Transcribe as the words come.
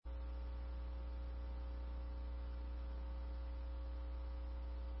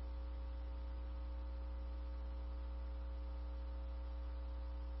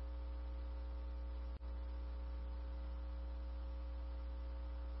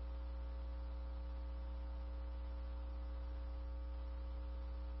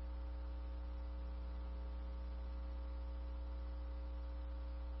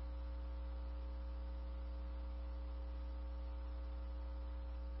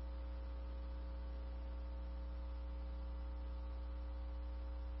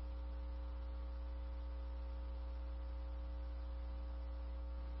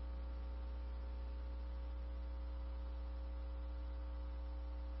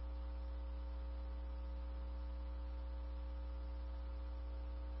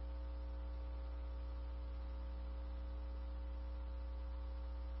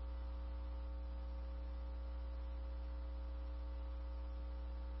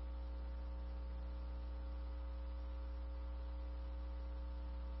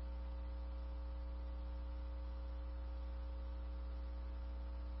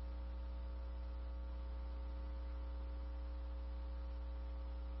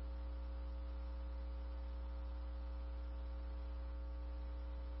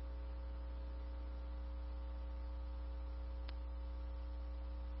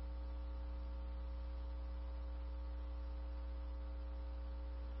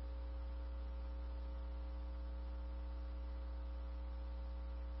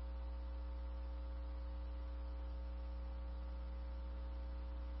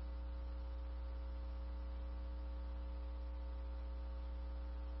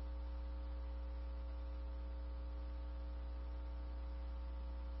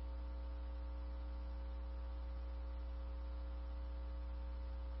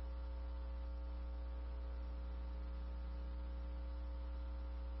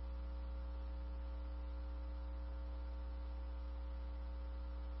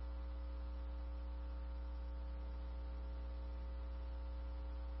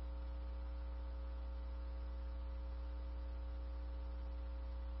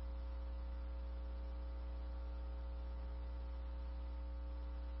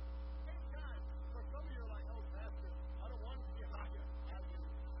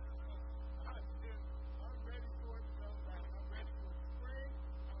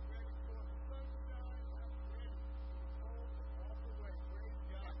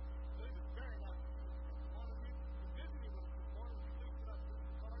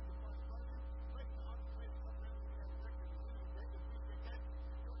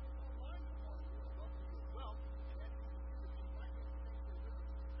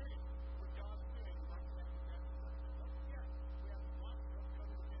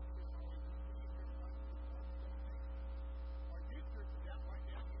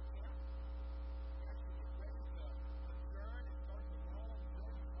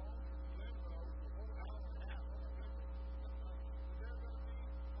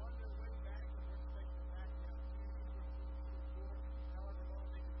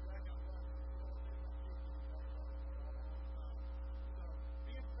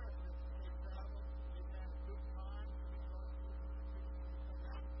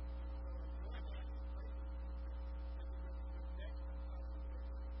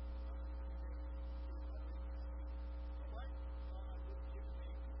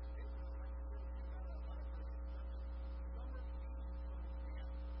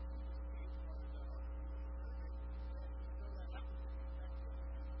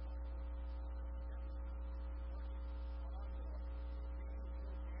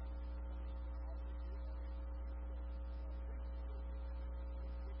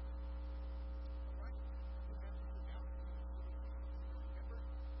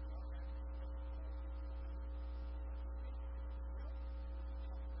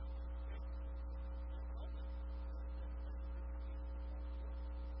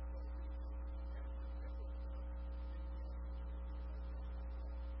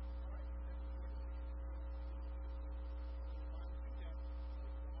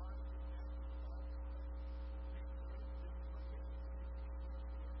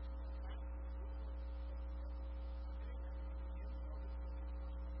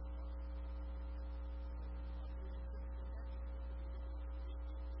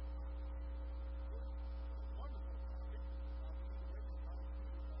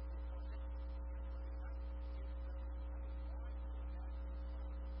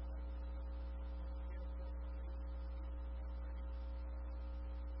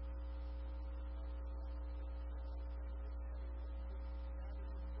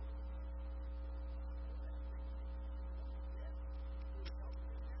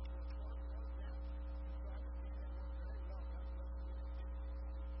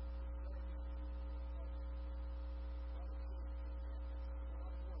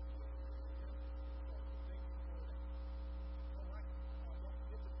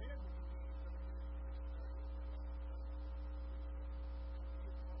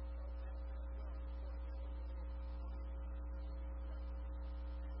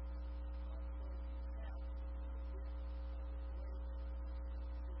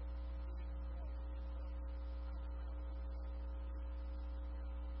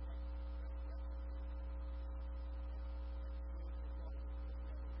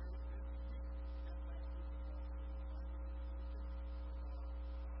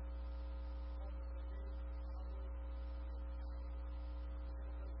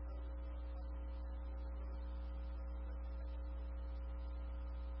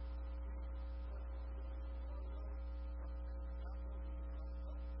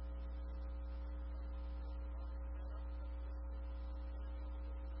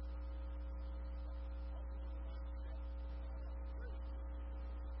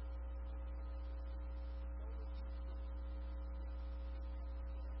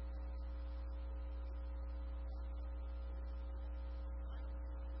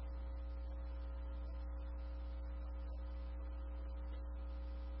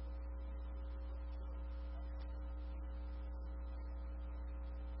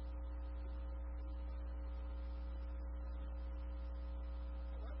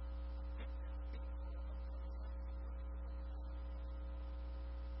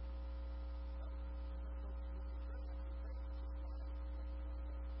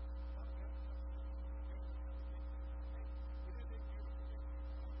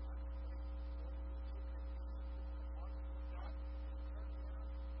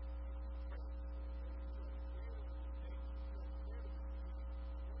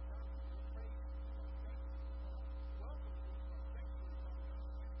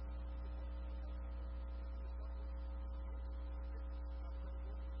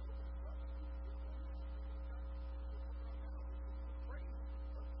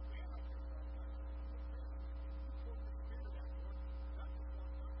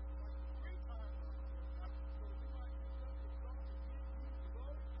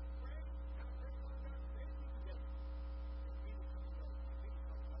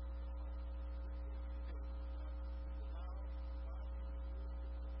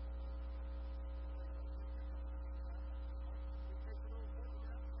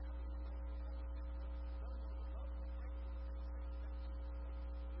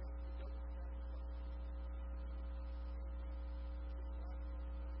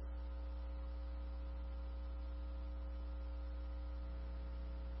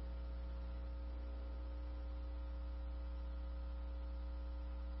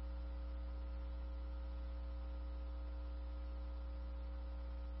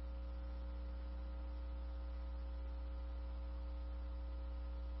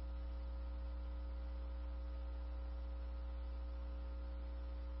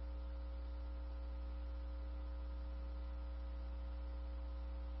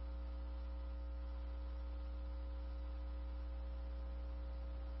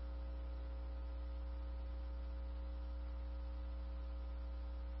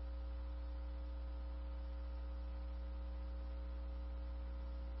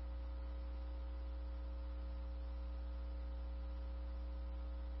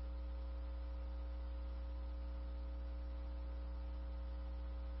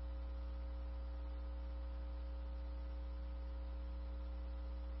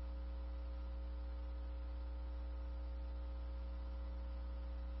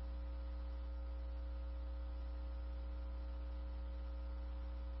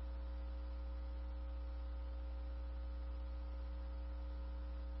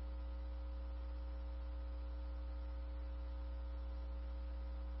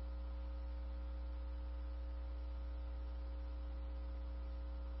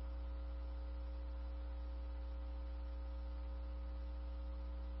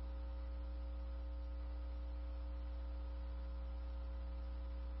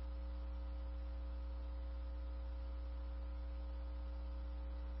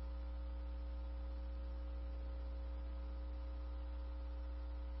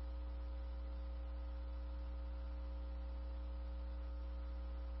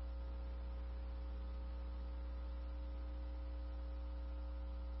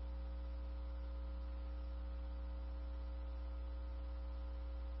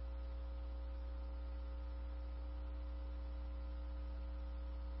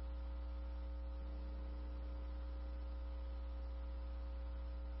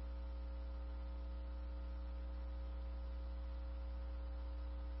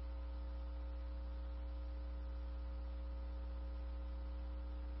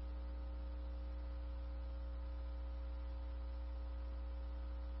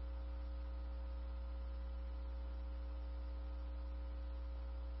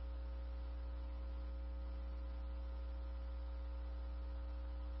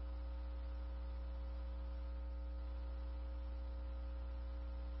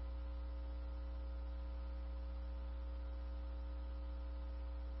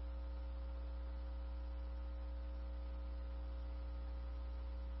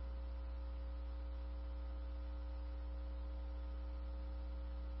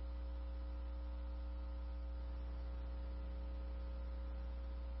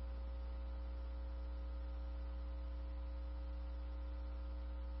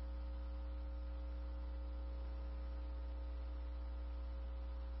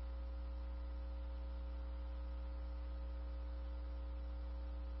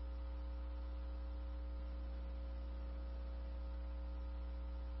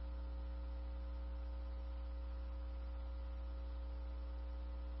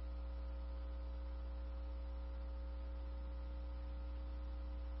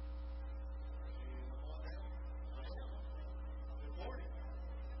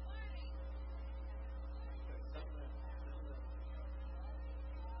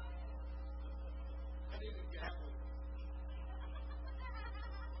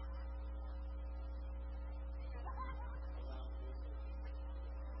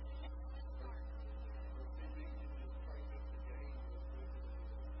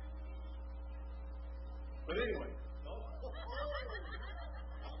But anyway. I'm off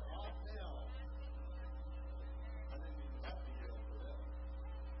now. I didn't even have to yell for that.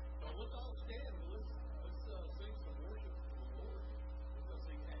 So let's all stand. Let's sing some worship to the Lord. Let's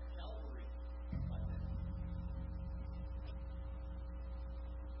sing at Calvary right now.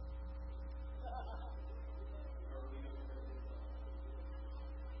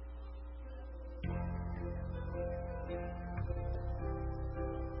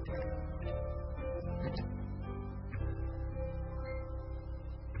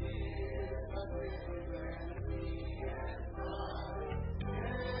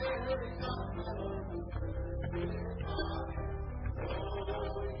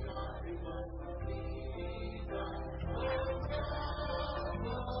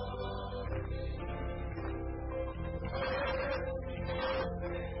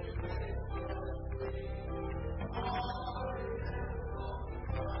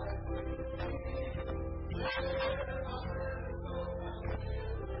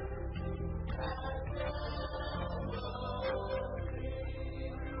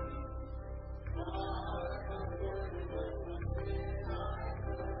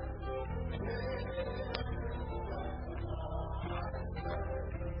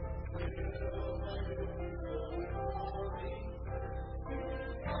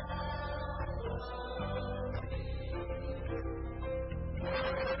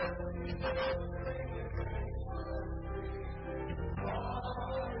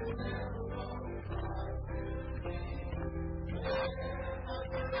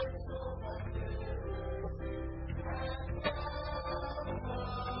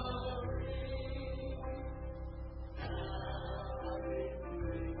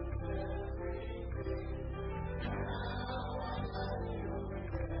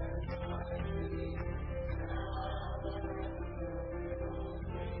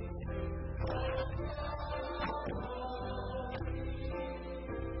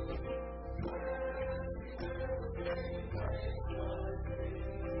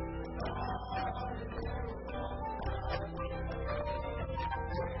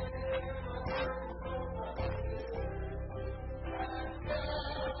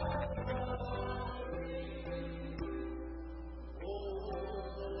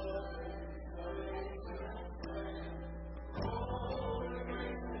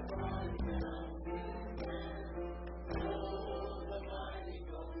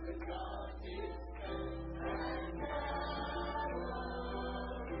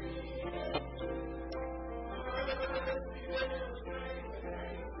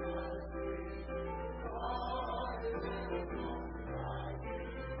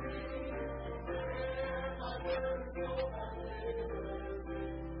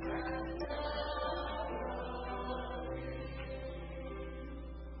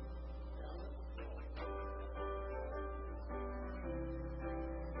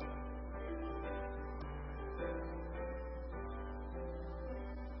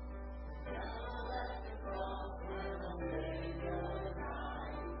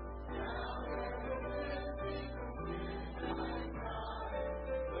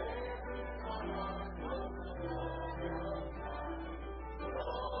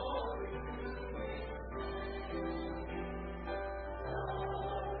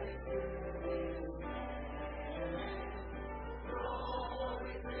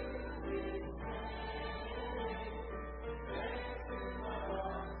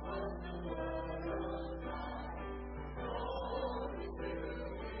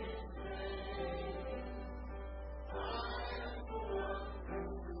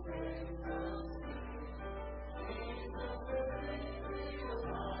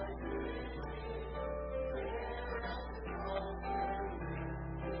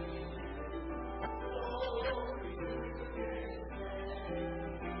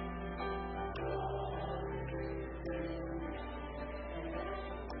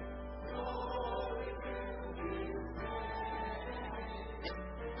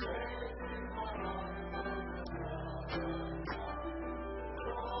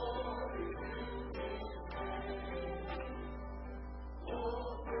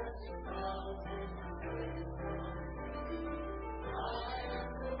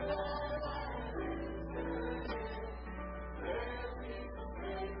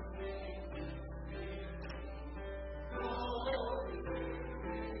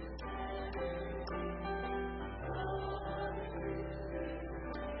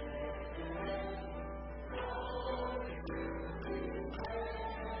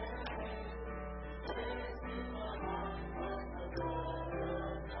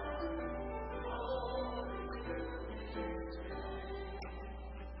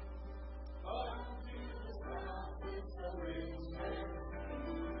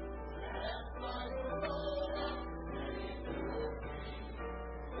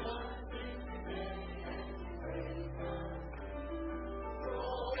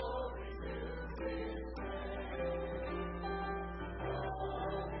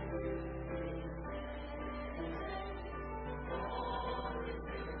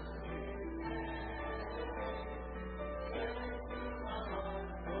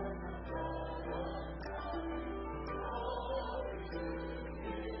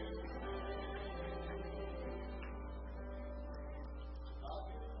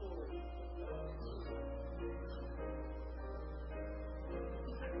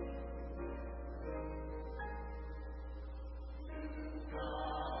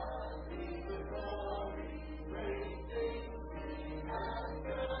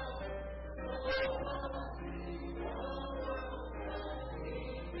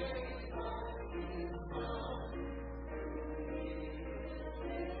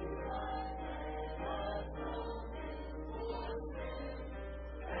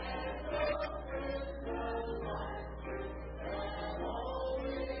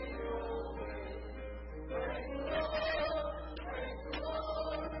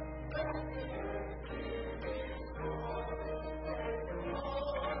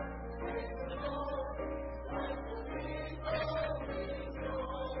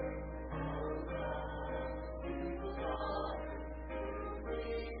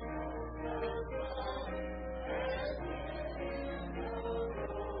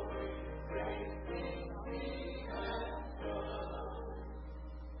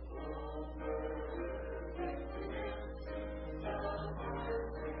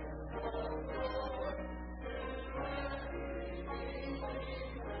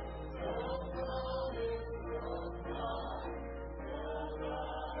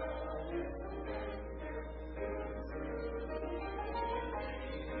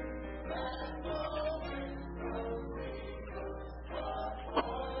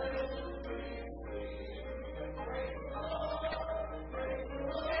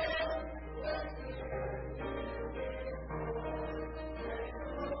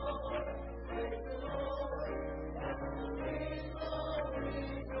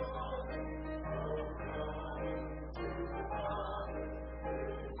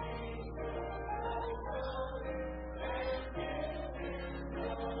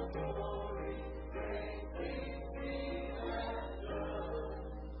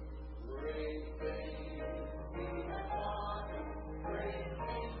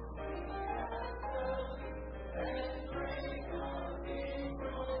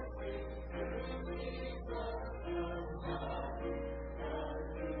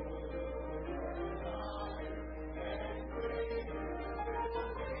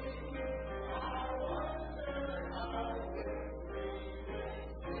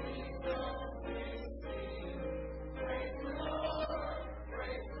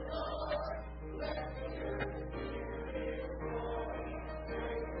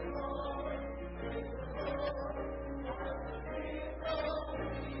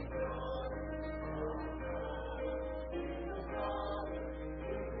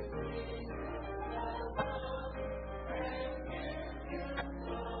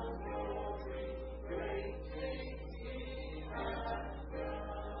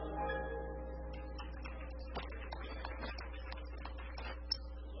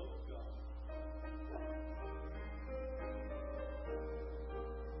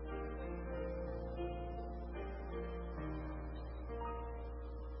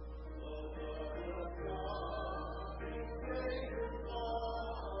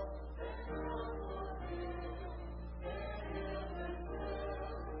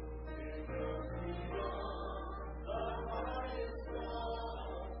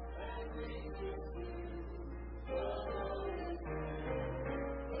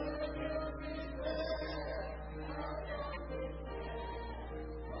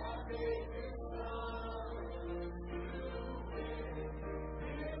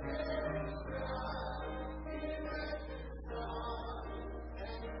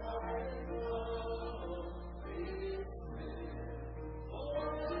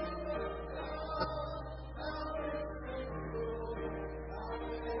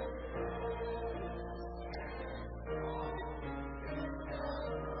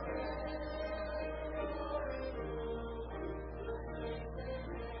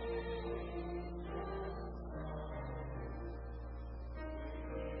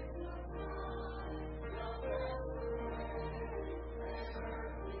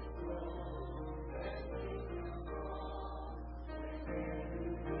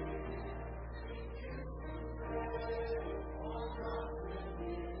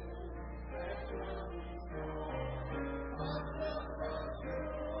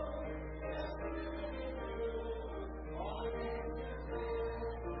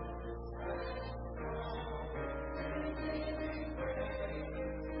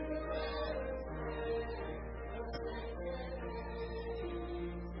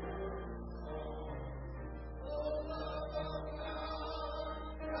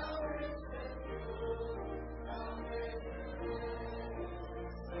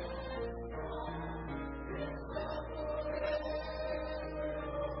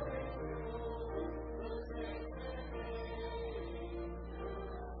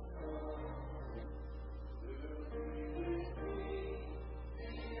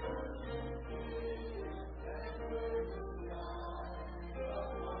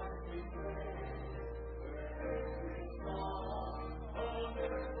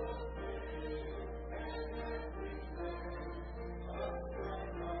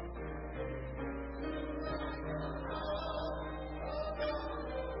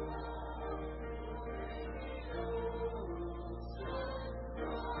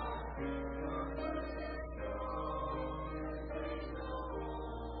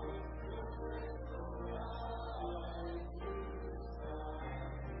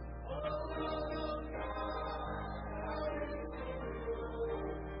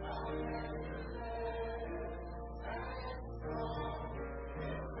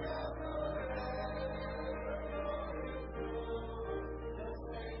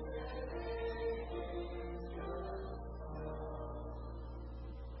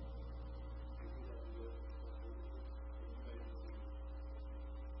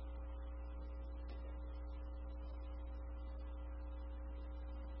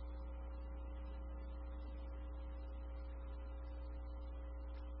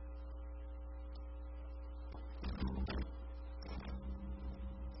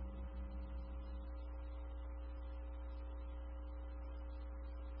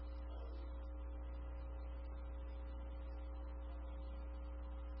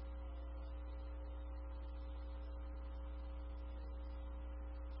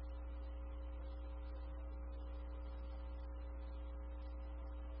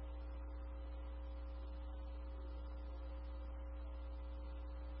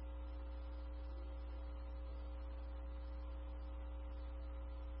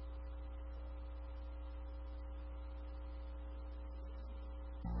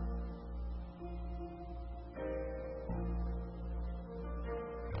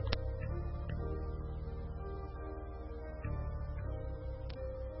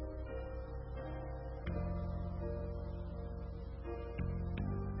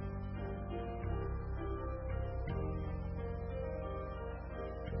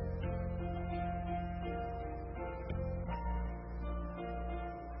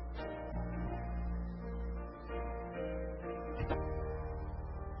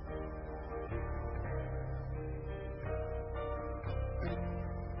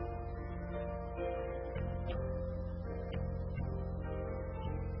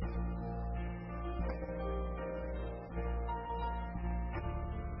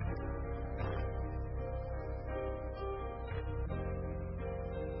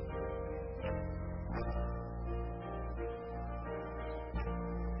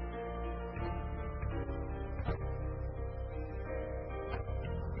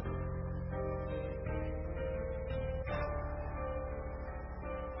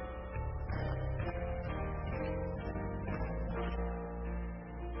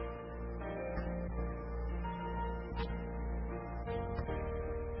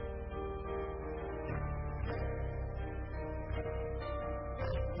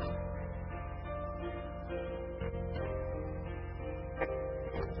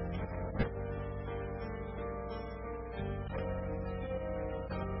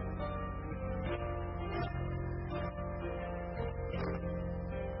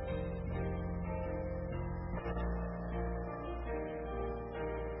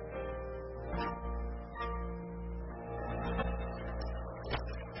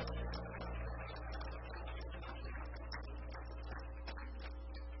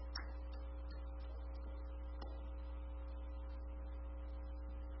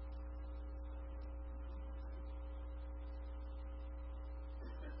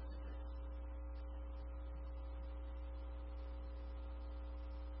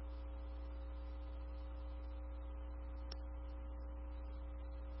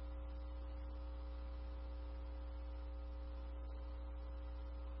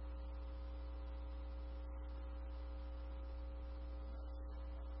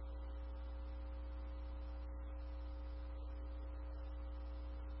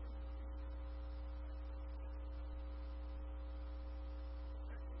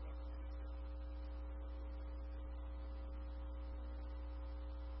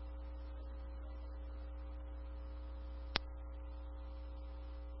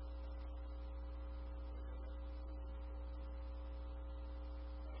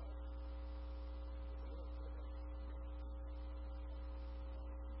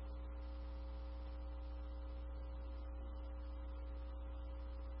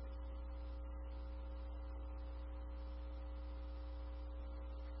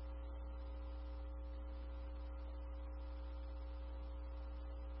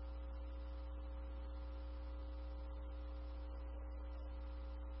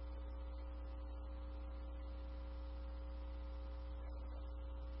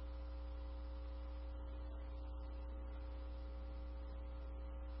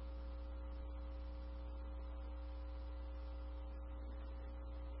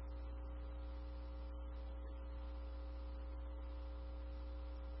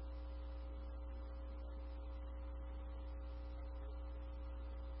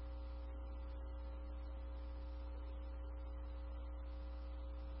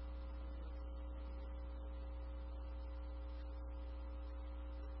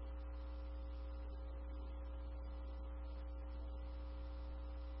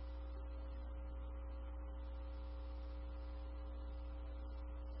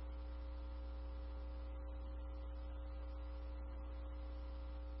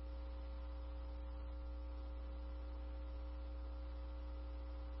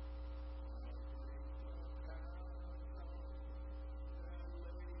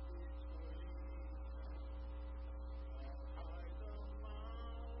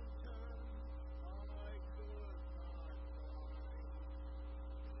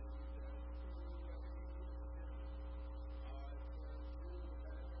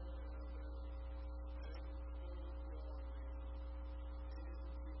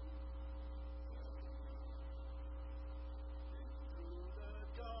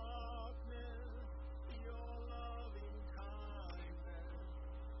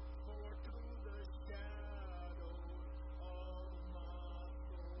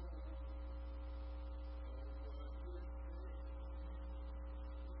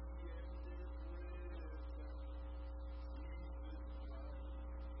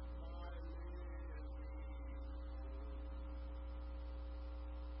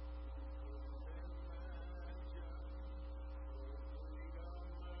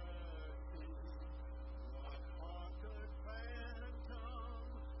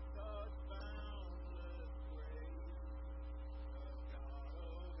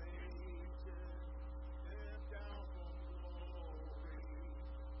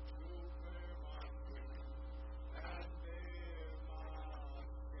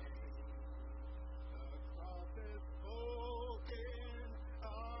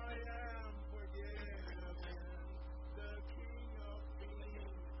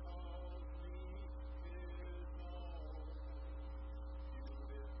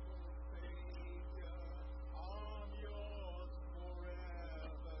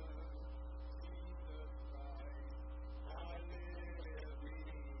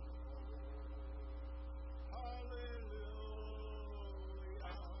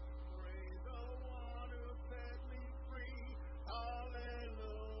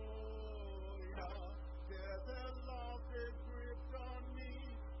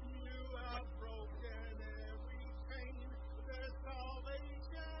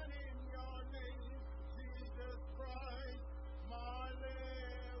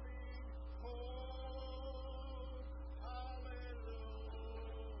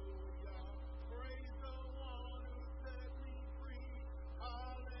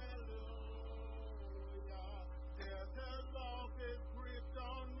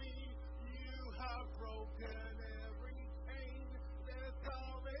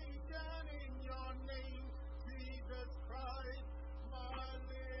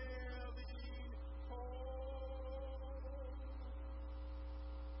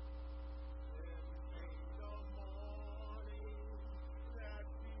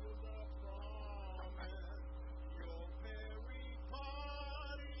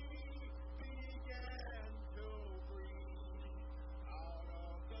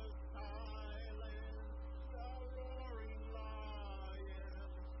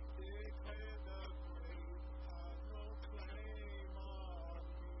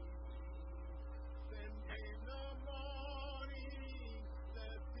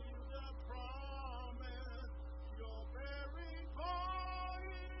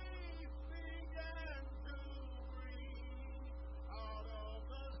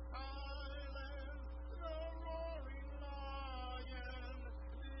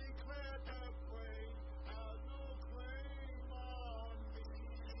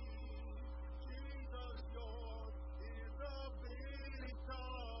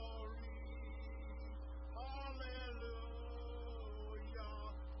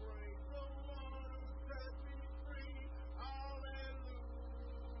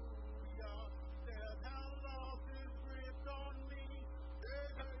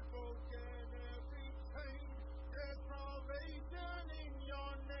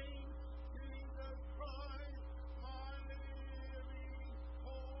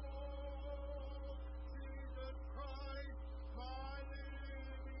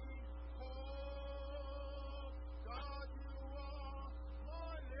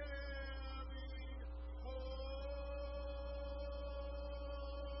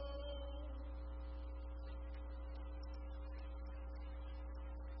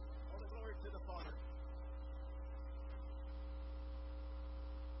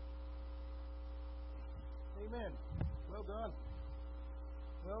 Amen. Well done.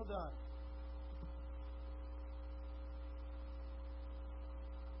 Well done.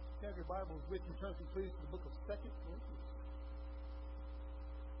 If you have your Bibles with you, turn please to the book of 2 Corinthians.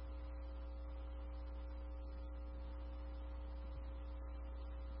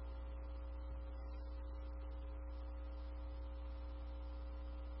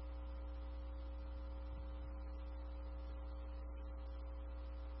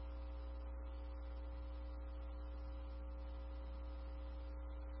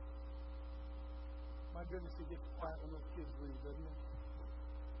 My goodness, it gets quiet when those kids leave, doesn't it?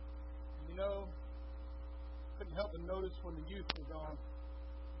 And you know, couldn't help but notice when the youth were gone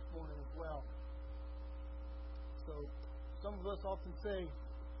this morning as well. So, some of us often say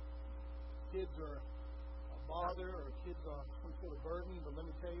kids are a bother or kids are some sort of burden, but let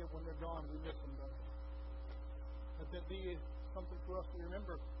me tell you, when they're gone, we miss them, don't we? Let that be something for us to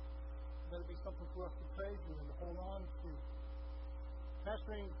remember. Let it be something for us to praise and to hold on to.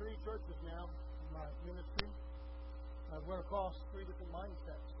 Pastoring 3 churches now, my ministry, I've run across 3 different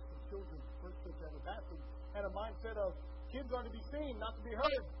mindsets of children. First church I was pastoring had a mindset of kids are to be seen, not to be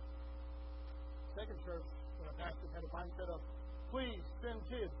heard. Second church that I pastored had a mindset of please send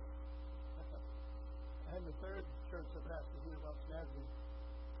kids. And the third church I pastored here about Nazareth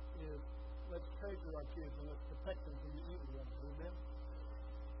is let's treasure our kids and let's protect them from the evil one. Amen?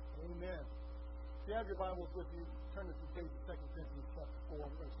 Amen. If you have your Bibles with you, turn to the page of 2 Corinthians chapter 4.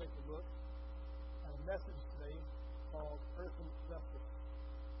 We're going to take a look at a message today called Earthen Vessels.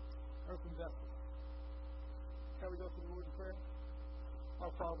 Earthen Vessels. Shall we go to the Lord in prayer?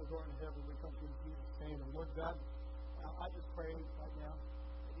 Our Father, who art in heaven, we come to you in Jesus' name. And Lord God, I just pray right now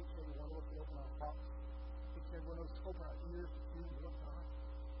that each and every one of us would open our hearts. Each and every one of us open our ears to hear Lord God.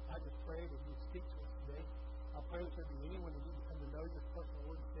 I just pray that you speak to us today. I pray that there be anyone that needs to come to know your personal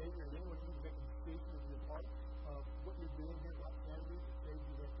Lord and Savior, and anyone that needs to make a decision to be a part of what you're doing here about Sandy to save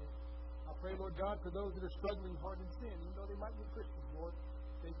you right there. I pray, Lord God, for those that are struggling hard in sin, even though they might be Christians, Lord,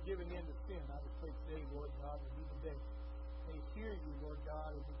 they've given in to sin. I just pray today, Lord God, will be the day they hear you, Lord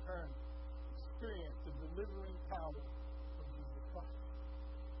God, and in turn experience the delivering power of Jesus Christ.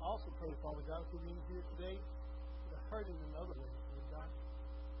 I also pray, Father God, for me here today that are hurting in other ways, Lord God.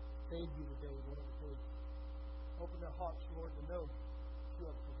 Save you today, Lord, because open their hearts, Lord, to know you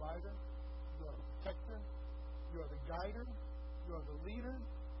are the provider, you are the protector, you are the guider, you are the leader,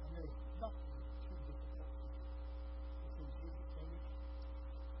 and there is nothing too difficult for you. It's in Jesus' name.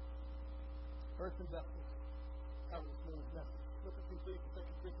 Earthen Vessels. How this morning's message. Look at please to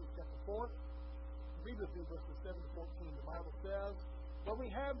 2 Corinthians chapter 4. Read with me verses 7 to 14. The Bible says, but we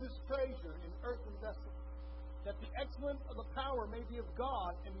have this treasure in earthen vessels, that the excellence of the power may be of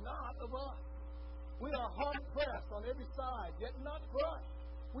God and not of us. We are hard pressed on every side, yet not crushed.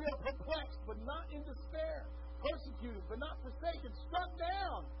 We are perplexed, but not in despair. Persecuted, but not forsaken. Struck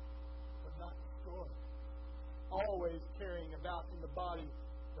down, but not destroyed. Always carrying about in the body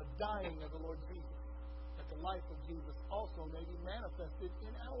the dying of the Lord Jesus, that the life of Jesus also may be manifested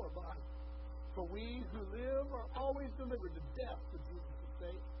in our body. For we who live are always delivered to death for Jesus'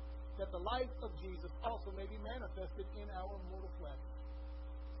 sake, that the life of Jesus also may be manifested in our mortal flesh.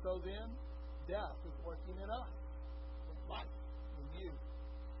 So then, death is working in us, but life in you.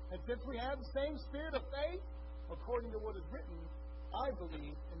 And since we have the same spirit of faith, according to what is written, I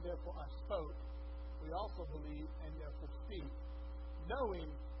believe, and therefore I spoke. We also believe, and therefore speak, knowing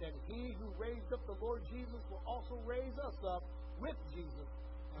that he who raised up the Lord Jesus will also raise us up with Jesus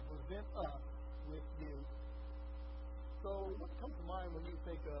and present us with you. So, what comes to mind when you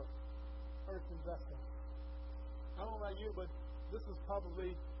think of earthen vessels? I don't know about you, but this is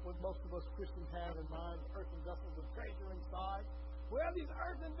probably what most of us Christians have in mind, earthen vessels with treasure inside. We have these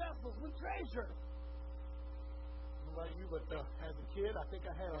earthen vessels with treasure. I don't know about you, but as a kid, I think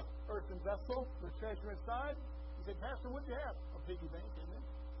I had an earthen vessel with treasure inside. You say, Pastor, what'd you have? A piggy bank, isn't it?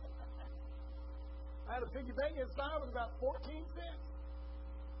 I had a piggy bank inside with about 14 cents.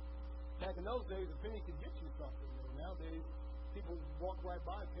 Back in those days, a penny could get you something. Nowadays, people walk right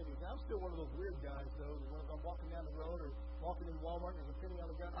by pennies. I'm still one of those weird guys, though, that when I'm walking down the road or walking in Walmart and there's a penny on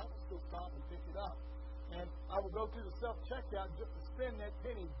the ground, I will still stop and pick it up. And I will go through the self-checkout just to spend that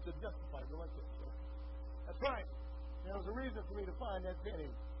penny to justify it. Go like this. That's right. There was a reason for me to find that penny.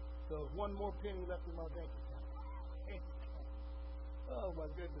 So there's one more penny left in my bank account. Oh, my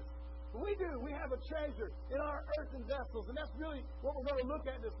goodness. But we do. We have a treasure in our earthen vessels. And that's really what we're going to look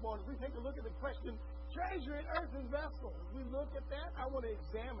at this morning. We take a look at the question, treasure in earthen vessels. As we look at that, I want to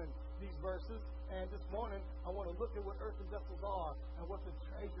examine these verses. And this morning, I want to look at what earthen vessels are and what the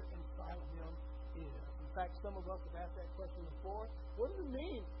treasure inside of them is. And In fact, some of us have asked that question before. What does it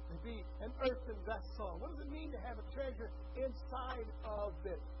mean to be an earthen vessel? What does it mean to have a treasure inside of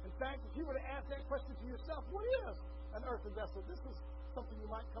it? In fact, if you were to ask that question to yourself, what is an earthen vessel? This is something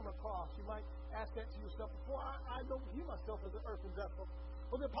you might come across. You might ask that to yourself before. I don't view myself as an earthen vessel.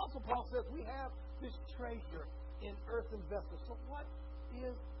 Well, the Apostle Paul says we have this treasure in earthen vessels. So what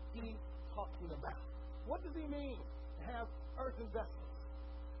is he talking about? What does he mean to have earthen vessels?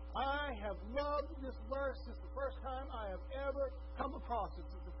 I have loved this verse since the first time I have ever come across it.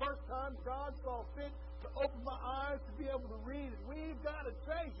 Since the first time God saw fit to open my eyes to be able to read it. We've got a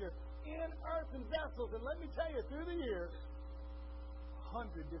treasure in earthen vessels. And let me tell you, through the years,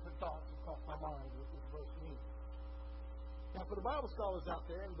 100 different thoughts have crossed my mind what this verse means. Now, for the Bible scholars out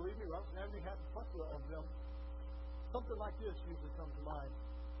there, and believe me, Robertson has a plethora of them, something like this usually comes to mind.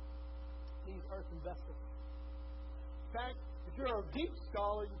 These earthen vessels. In fact, if you're a deep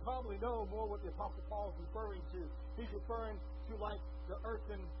scholar, you probably know more what the Apostle Paul is referring to. He's referring to like the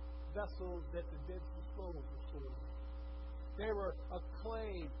earthen vessels that the Dead Sea Scrolls were stored in. They were a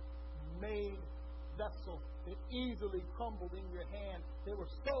clay-made vessel that easily crumbled in your hand. They were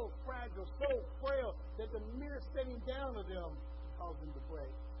so fragile, so frail, that the mere setting down of them would cause them to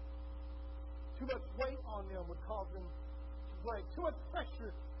break. Too much weight on them would cause them to break. Too much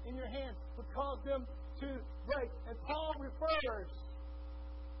pressure in your hand would cause them to break. And Paul refers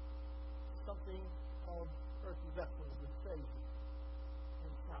to something called earthen vessels with treasure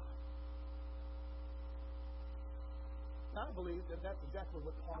inside. Now, I believe that that's exactly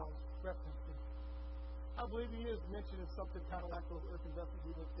what Paul's referencing. I believe he is mentioning something kind of like those earthen vessels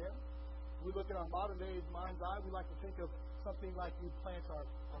we looked at. We look at our modern day's mind's eye, we like to think of something like we plant our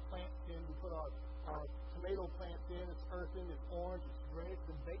plants in. We put our tomato plants in. It's earthen, it's orange, it's gray, it's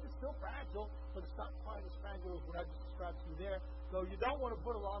been baked. It's still fragile, but it's not quite as fragile as what I just described to you there. So you don't want to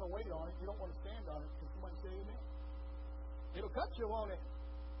put a lot of weight on it. You don't want to stand on it. Can somebody say amen? It'll cut you, won't it?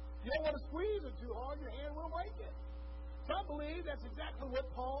 You don't want to squeeze it too hard. Your hand will break it. So I believe that's exactly what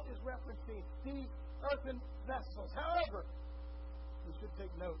Paul is referencing. These earthen vessels. However, we should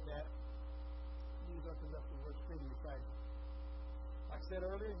take note that these earthen vessels were extremely fragile. Like I said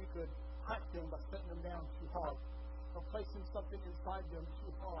earlier, you could crack them by setting them down too hard or placing something inside them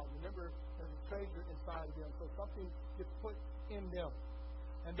too hard. Remember, there's a treasure inside of them, so something gets put in them.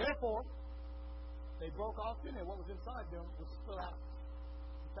 And therefore, they broke often, and what was inside them was spill out.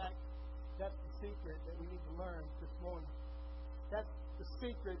 In fact, that's the secret that we need to learn this morning. That's the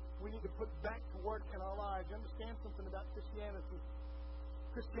secret we need to put back to work in our lives. You understand something about Christianity?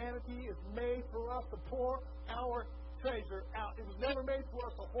 Christianity is made for us to pour our treasure out. It was never made for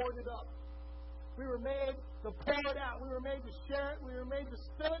us to hoard it up. We were made to pour it out. We were made to share it. We were made to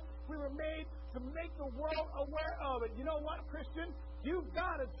spill it. We were made to make the world aware of it. You know what, Christian? You've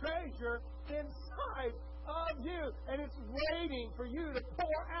got a treasure inside of you, and it's waiting for you to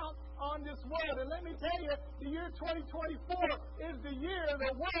pour out on this world. And let me tell you, the year 2024 is the year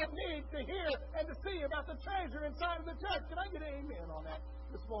the world needs to hear and to see about the treasure inside of the church. Can I get an amen on that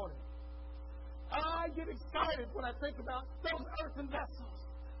this morning? I get excited when I think about those earthen vessels.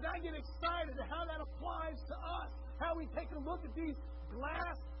 And I get excited at how that applies to us. How we take a look at these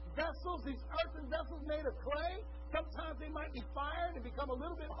glass vessels, these earthen vessels made of clay. Sometimes they might be fired and become a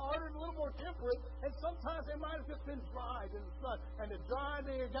little bit harder and a little more temperate. And sometimes they might have just been dried in the sun. And the drier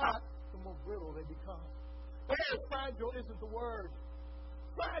they got, the more brittle they become. Oh, fragile isn't the word.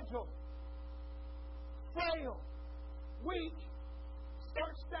 Fragile. Frail. Weak.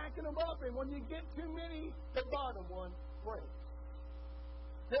 Start stacking them up, and when you get too many, the bottom one breaks.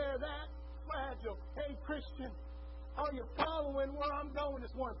 They're that fragile. Hey, Christian, are you following where I'm going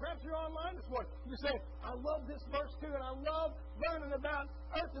this morning? Perhaps you're online this morning. You say, I love this verse too, and I love learning about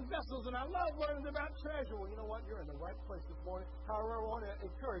earthen vessels, and I love learning about treasure. Well, you know what? You're in the right place this morning. However, I want to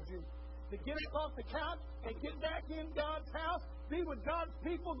encourage you to get up off the couch and get back in God's house, be with God's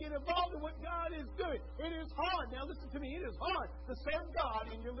people, get involved in what God is doing. It is hard. Now listen to me. It is hard to serve God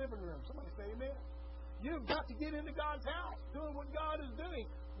in your living room. Somebody say amen. You've got to get into God's house, doing what God is doing,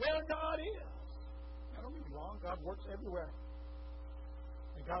 where God is. Now don't get me wrong. God works everywhere.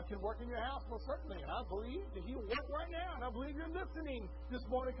 And God can work in your house, most certainly. And I believe that He will work right now. And I believe you're listening this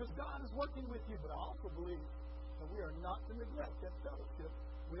morning because God is working with you. But I also believe that we are not to neglect that fellowship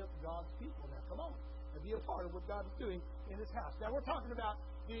with God's people. Now, come on, and be a part of what God is doing in His house. Now, we're talking about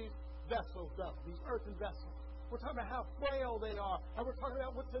these vessels, these earthen vessels. We're talking about how frail they are, and we're talking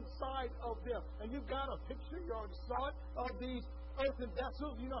about what's inside of them. And you've got a picture, you already saw it, of these earthen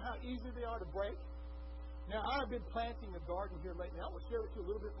vessels. You know how easy they are to break. Now, I've been planting a garden here lately. I want to share with you a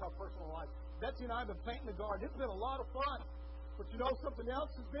little bit of my personal life. Betsy and I have been planting the garden. It's been a lot of fun. But you know something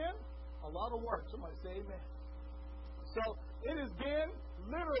else has been? A lot of work. Somebody say amen. So it has been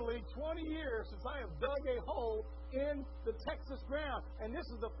literally 20 years since I have dug a hole in the Texas ground. And this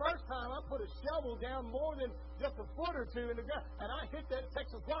is the first time I put a shovel down more than just a foot or two in the ground. And I hit that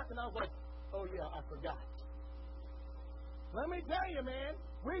Texas rock and I was like, oh yeah, I forgot. Let me tell you, man,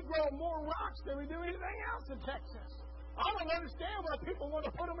 we grow more rocks than we do anything else in Texas. I don't understand why people want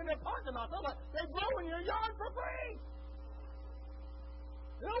to put them in their parking lots. I'm like, they grow in your yard for free.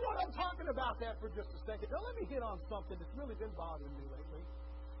 You know what? I'm talking about that for just a second. Now, let me hit on something that's really been bothering me lately.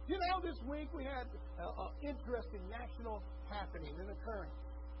 You know, this week we had an interesting national happening and occurring.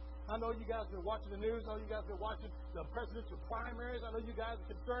 I know you guys have been watching the news. I know you guys have been watching the presidential primaries. I know you guys are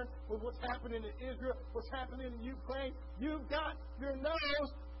concerned with what's happening in Israel, what's happening in Ukraine. You've got your nose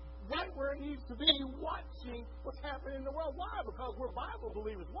right where it needs to be, watching what's happening in the world. Why? Because we're Bible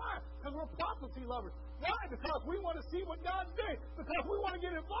believers. Why? Because we're prophecy lovers. Why? Because we want to see what God's doing. Because we want to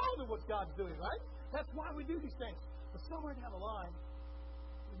get involved in what God's doing, right? That's why we do these things. But somewhere down the line,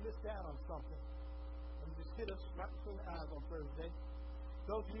 we missed out on something. And it just hit us right between the eyes on Thursday.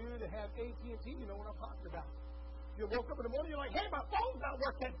 Those of you that have AT&T, you know what I'm talking about. You woke up in the morning, you're like, hey, my phone's not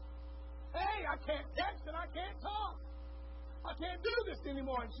working. Hey, I can't text and I can't talk. I can't do this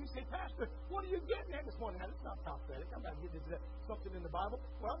anymore. And she said, Pastor, what are you getting at this morning? Now, it's not prophetic. I'm not getting into something in the Bible.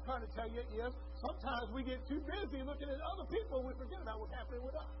 What I'm trying to tell you is sometimes we get too busy looking at other people, we forget about what's happening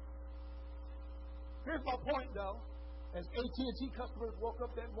with us. Here's my point, though. As AT&T customers woke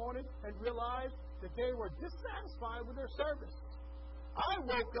up that morning and realized that they were dissatisfied with their service, I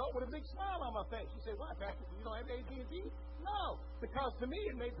woke up with a big smile on my face. You say, why, Pastor? You don't have AT&T? No, because to me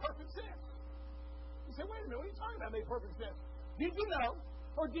it made perfect sense. You say, wait a minute, what are you talking about? It made perfect sense. Did you know,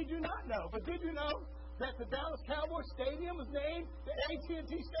 or did you not know, but did you know that the Dallas Cowboys Stadium was named the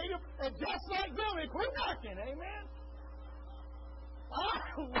AT&T Stadium? And just like them, it quit working. Amen?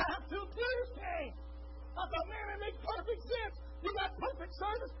 I laughed till tears came. I thought, man, it makes perfect sense. You got perfect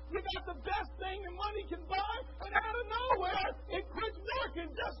service. You got the best thing that money can buy. And out of nowhere, it quits working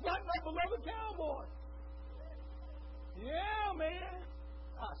just like my beloved Cowboys. Yeah, man.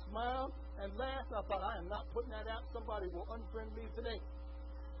 I smiled and laughed. I thought, I am not putting that out. Somebody will unfriend me today.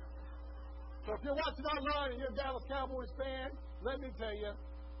 So if you're watching online and you're a Dallas Cowboys fan, let me tell you,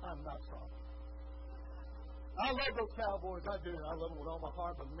 I'm not sorry. I love those Cowboys. I do. I love them with all my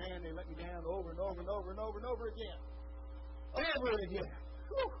heart. But, man, they let me down over and over and over and over and over again. Over again.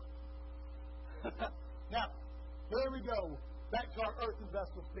 Now, here we go. Back to our earthen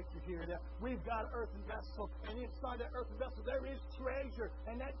vessels picture here. Now, we've got an earthen vessel, and inside that earthen vessel there is treasure.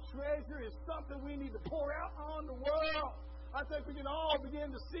 And that treasure is something we need to pour out on the world. I think we can all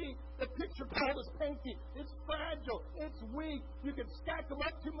begin to see the picture Paul is painting. It's fragile. It's weak. You can stack them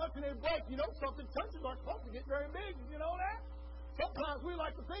up too much and they break. You know something? Churches aren't supposed to get very big. Did you know that? Sometimes we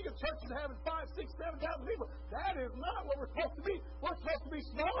like to think of churches having 5, 6, 7,000 people. That is not what we're supposed to be. We're supposed to be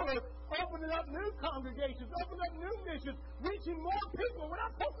smaller, opening up new congregations, opening up new missions, reaching more people. We're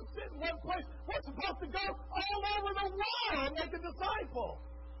not supposed to sit in one place. We're supposed to go all over the world and make a disciple.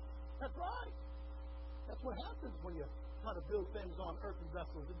 That's right. That's what happens when you try to build things on earthen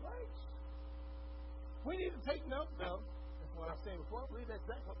vessels. It breaks. We need to take note, though. That's what I was saying before. I believe that's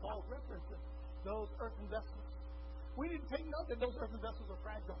exactly what Paul's referencing. Those earthen vessels. We need to take note that those earthen vessels are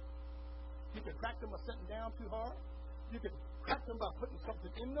fragile. You can crack them by sitting down too hard. You can crack them by putting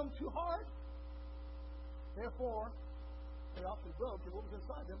something in them too hard. Therefore, they often broke, and what was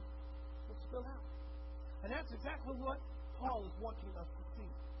inside them will spill out. And that's exactly what Paul is wanting us to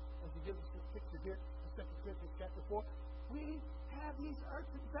see as he gives us this picture here in 2 Corinthians chapter 4. We have these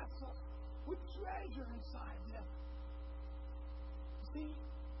earthen vessels with treasure inside them. You see,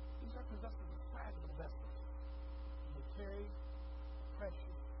 these earthen vessels are fragile vessels. They carry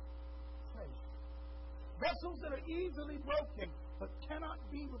precious treasure. Vessels that are easily broken but cannot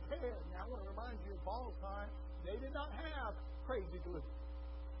be repaired. Now, I want to remind you, in Paul's time, they did not have crazy glue.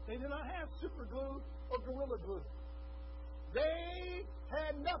 They did not have super glue or gorilla glue. They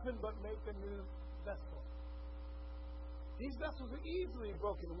had nothing but make a new vessel. These vessels are easily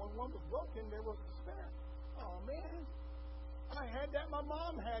broken. When one was broken, there was despair. Oh, man. I had that. My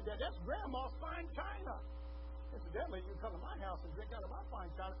mom had that. That's Grandma's fine china. Incidentally, you come to my house and drink out of my fine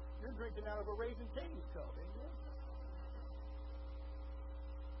china, you're drinking out of a Raising Cane's cup. Amen?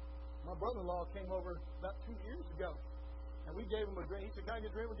 My brother-in-law came over about 2 years ago, and we gave him a drink. He said, can I get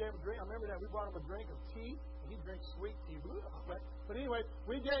a drink? We gave him a drink. I remember that. We brought him a drink of tea, and he drinks sweet tea. Right? But anyway,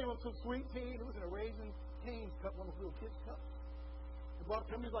 we gave him some sweet tea, and it was in a Raising Cane's cup, one of those little kids' cups. He brought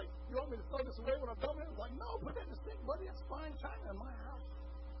it to me. He's like, you want me to throw this away when I'm done with it? I was like, no, put that in the sink, buddy. That's fine china in my house.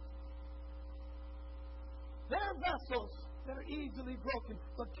 Their vessels that are easily broken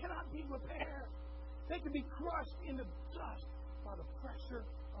but cannot be repaired. They can be crushed into dust by the pressure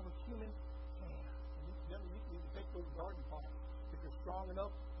of a human hand. You can take those garden pots if you're strong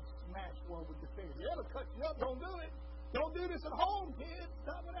enough to smash one with your finger. It'll cut you up. Don't do it. Don't do this at home, kids.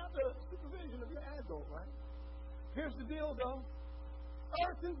 Not without the supervision of your adult, right? Here's the deal, though.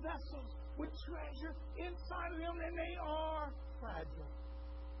 Earthen vessels with treasure inside of them, and they are fragile.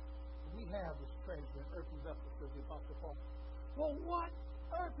 We have this treasure in earthen vessels, says the Apostle Paul. Well, what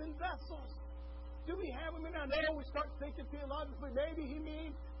earthen vessels do we have them in our now? We start thinking theologically. Maybe he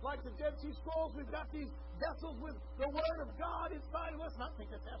means, like the Dead Sea Scrolls, we've got these vessels with the Word of God inside of us. And I think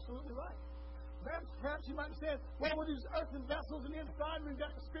that's absolutely right. Perhaps you might be saying, well, with these earthen vessels and inside we've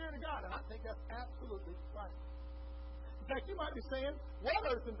got the Spirit of God. And I think that's absolutely right. In fact, you might be saying, what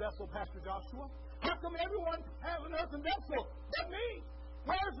earthen vessel, Pastor Joshua? How come everyone has an earthen vessel but me?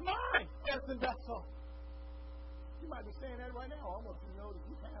 Where's my earthen vessel? You might be saying that right now. I want you to know that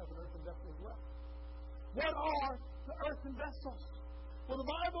you have an earthen vessel as well. What are the earthen vessels? Well, the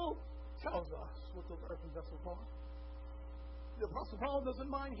Bible tells us what those earthen vessels are. The Apostle Paul doesn't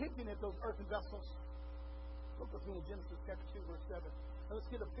mind hinting at those earthen vessels. Look with me in Genesis chapter 2, verse 7. Now let's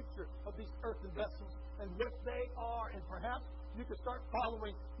get a picture of these earthen vessels and what they are. And perhaps you can start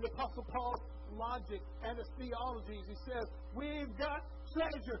following the Apostle Paul's logic and his theologies. He says, we've got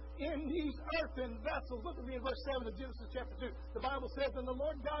treasure in these earthen vessels. Look at me in verse 7 of Genesis chapter 2. The Bible says, and the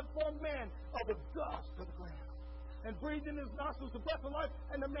Lord God formed man of the dust of the ground and breathed in his nostrils the breath of life,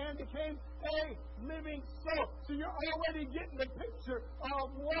 and the man became a living soul. So you're already getting the picture of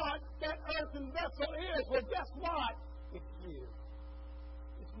what that earthen vessel is. Well, guess what? It's you.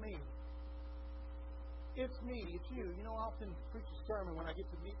 It's me. It's me. It's you. You know, I often preach a sermon when I get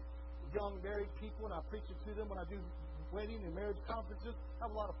to meet young married people, and I preach it to them when I do wedding and marriage conferences. I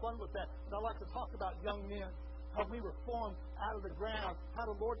have a lot of fun with that. And I like to talk about young men, how we were formed out of the ground, how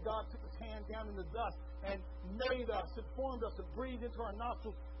the Lord God took his hand down in the dust and made us and formed us and breathed into our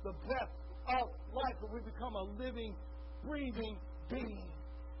nostrils the breath of life, and we become a living, breathing being.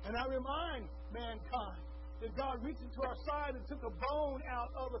 And I remind mankind that God reached into our side and took a bone out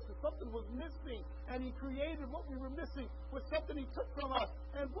of us, and something was missing, and he created what we were missing with something he took from us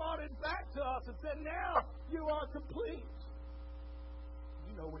and brought it back to us and said, now you are complete.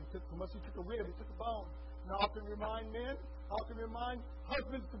 You know what he took from us? He took a rib, he took a bone. And I often remind men, I often remind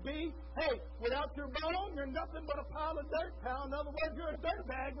husbands to be, hey, without your bone, you're nothing but a pile of dirt, pal. In other words, you're a dirt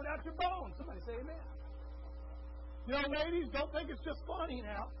bag without your bone. Somebody say amen. You know, ladies, don't think it's just funny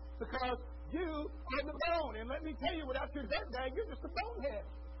now, because you are the bone. And let me tell you, without your dirt bag, you're just a bonehead.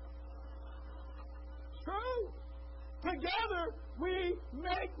 It's true. Together, we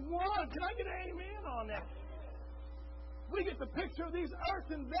make one. Can I get an amen on that? We get the picture of these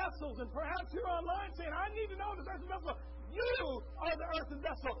earthen vessels, and perhaps you're online saying, I need to know this earthen vessel. You are the earthen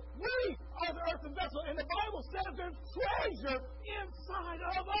vessel. We are the earthen vessel. And the Bible says there's treasure inside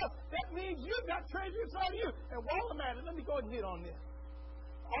of us. That means you've got treasure inside of you. And while I'm at it, let me go ahead and hit on this.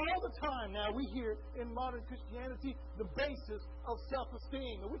 All the time now we hear in modern Christianity the basis of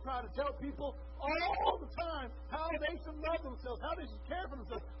self-esteem. And we try to tell people all the time how they should love themselves, how they should care for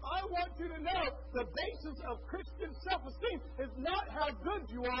themselves. I want you to know the basis of Christian self-esteem is not how good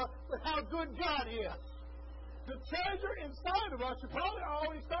you are, but how good God is. The treasure inside of us, you're probably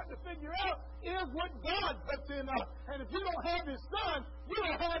already starting to figure out, is what God puts in us. And if you don't have His Son, you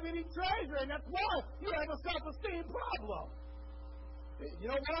don't have any treasure. And that's why you have a self-esteem problem.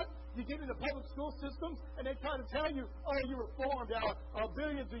 You know what? You get into public school systems, and they try to tell you, oh, you were formed out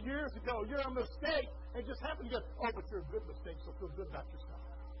billions of years ago. You're a mistake. And just happen to go, oh, but you're a good mistake, so feel good about yourself.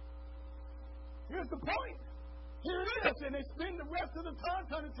 Here's the point. Here it is. And they spend the rest of the time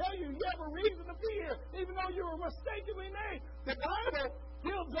trying to tell you you have a reason to be here, even though you were mistakenly made. The Bible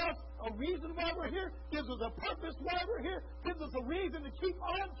gives us a reason why we're here, gives us a purpose why we're here, gives us a reason to keep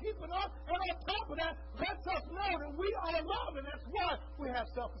on keeping on, and on top of that, lets us know that we are loved, and that's why we have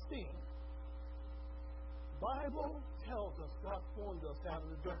self-esteem. The Bible tells us God formed us out of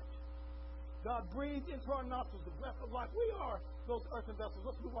the dirt. God breathed into our nostrils the breath of life. We are those earthen vessels.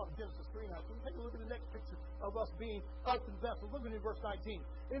 Let's move on to Genesis 3 now. So we take a look at the next picture of us being earthen vessels. Look at it in verse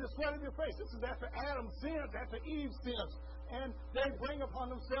 19. In the sweat of your face. This is after Adam sins, after Eve sins. And they bring upon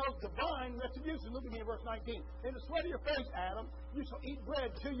themselves divine retribution. Look at me in verse 19. In the sweat of your face, Adam, you shall eat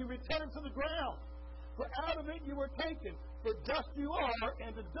bread till you return to the ground. For out of it you were taken. For dust you are,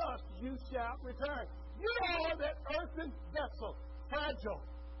 and to dust you shall return. You are that earthen vessel. Fragile.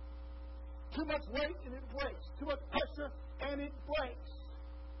 Too much weight and it breaks. Too much pressure and it breaks.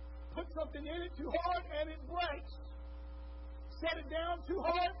 Put something in it too hard and it breaks. Set it down too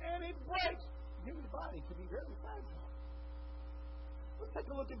hard and it breaks. The human body can be very fragile. Let's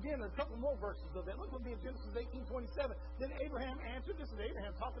take a look again at a couple more verses of that. Look with me in Genesis 18:27. Then Abraham answered, this is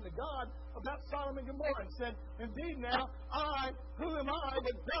Abraham talking to God about Sodom and Gomorrah, and said, indeed now, who am I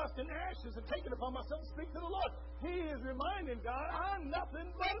but dust and ashes, and taken upon myself to speak to the Lord? He is reminding God, I'm nothing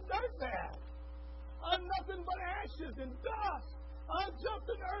but a dirtbag. I'm nothing but ashes and dust. I'm just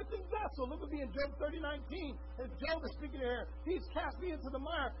an earthen vessel. Look with me in Job 30:19. As Job is speaking here, he's cast me into the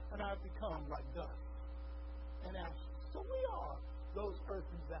mire, and I've become like dust and ashes. So we are those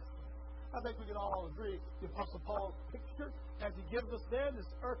earthen vessels. I think we can all agree the Apostle Paul's picture as he gives us there,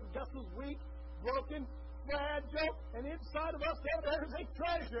 this earthen vessels, weak, broken, fragile, and inside of us there is a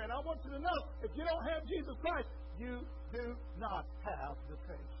treasure. And I want you to know, if you don't have Jesus Christ, you do not have the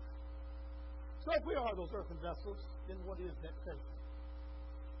treasure. So if we are those earthen vessels, then what is that treasure?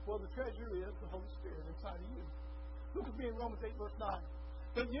 Well, the treasure is the Holy Spirit inside of you. Look at me in Romans 8:9.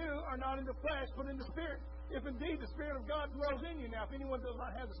 But you are not in the flesh, but in the Spirit. If indeed the Spirit of God dwells in you. Now, if anyone does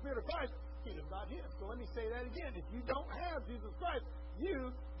not have the Spirit of Christ, he is not his. So let me say that again. If you don't have Jesus Christ,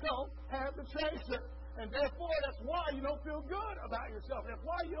 you don't have the treasure. And therefore, that's why you don't feel good about yourself. That's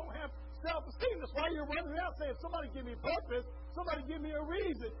why you don't have self-esteem. That's why you're running around saying, somebody give me purpose. Somebody give me a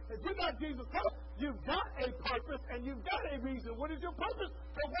reason. If you got Jesus Christ, you've got a purpose and you've got a reason. What is your purpose?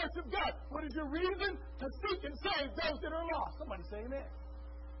 To worship God. What is your reason? To seek and save those that are lost. Somebody say amen.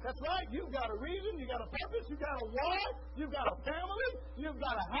 That's right. You've got a reason. You've got a purpose. You've got a wife. You've got a family. You've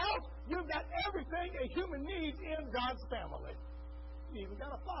got a house. You've got everything a human needs in God's family. You even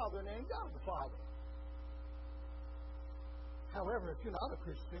got a father named God the Father. However, if you're not a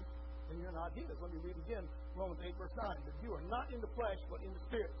Christian, then you're not his. Let me read again, Romans 8:9. But you are not in the flesh, but in the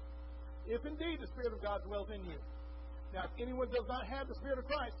Spirit. If indeed the Spirit of God dwells in you. Now, if anyone does not have the Spirit of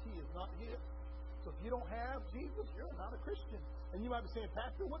Christ, he is not his. So if you don't have Jesus, you're not a Christian. And you might be saying,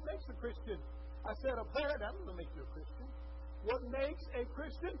 Pastor, what makes a Christian? I said a prayer, that doesn't make you a Christian. What makes a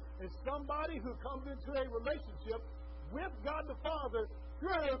Christian is somebody who comes into a relationship with God the Father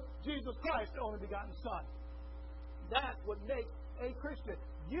through Jesus Christ, the only begotten Son. That's what makes a Christian.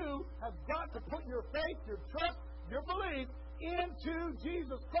 You have got to put your faith, your trust, your belief into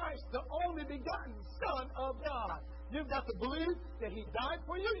Jesus Christ, the only begotten Son of God. You've got to believe that He died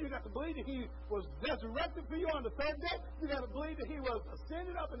for you. You've got to believe that He was resurrected for you on the third day. You've got to believe that He was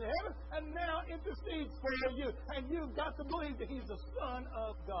ascended up into heaven and now intercedes for you. And you've got to believe that He's the Son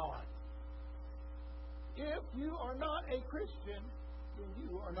of God. If you are not a Christian, then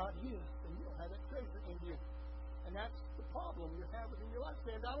you are not His. And you don't have that treasure in you. And that's the problem you're having in your life,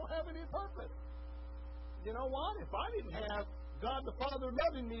 saying, I don't have any purpose. You know what? If I didn't have God the Father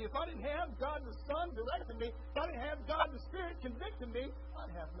loving me, if I didn't have God the Son directing me, if I didn't have God the Spirit convicting me,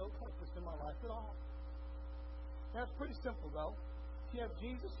 I'd have no purpose in my life at all. That's pretty simple, though. If you have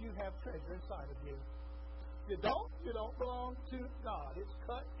Jesus, you have treasure inside of you. If you don't belong to God. It's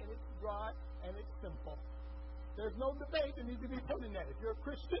cut and it's dry and it's simple. There's no debate that needs to be put in that. If you're a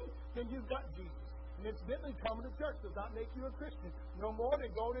Christian, then you've got Jesus. And incidentally, coming to church does not make you a Christian. No more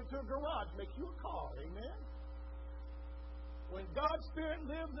than going into a garage makes you a car. Amen? When God's Spirit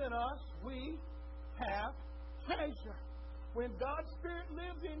lives in us, we have treasure. When God's Spirit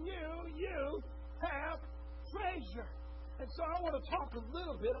lives in you, you have treasure. And so I want to talk a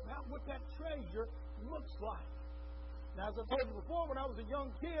little bit about what that treasure looks like. Now, as I told you before, when I was a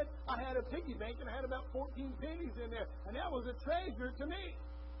young kid, I had a piggy bank and I had about 14 pennies in there. And that was a treasure to me.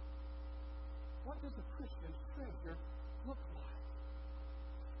 What does a Christian's treasure look like?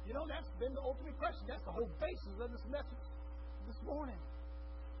 You know, that's been the ultimate question. That's the whole basis of this message this morning.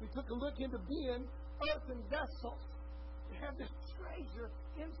 We took a look into being earthen vessels. You have this treasure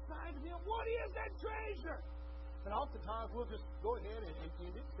inside of you. What is that treasure? And oftentimes we'll just go ahead and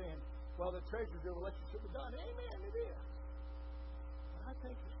end it saying, well, the treasure is your relationship with God. Amen, it is. But I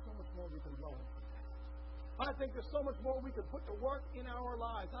think there's so much more we can grow into. I think there's so much more we can put to work in our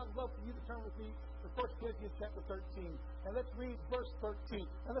lives. I'd love for you to turn with me to 1 Corinthians chapter 13. And let's read verse 13.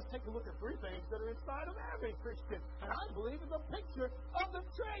 And let's take a look at three things that are inside of every Christian. And I believe it's a picture of the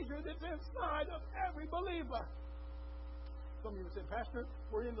treasure that's inside of every believer. Some of you say, Pastor,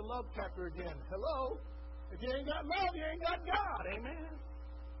 we're in the love chapter again. Hello? If you ain't got love, you ain't got God. Amen?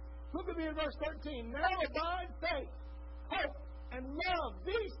 Look at me in verse 13. Now abide faith, hope, and love.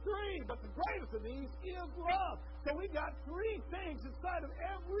 These three, but the greatest of these is love. So we've got three things inside of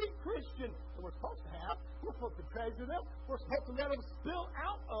every Christian that we're supposed to have. We're supposed to treasure them. We're supposed to let them spill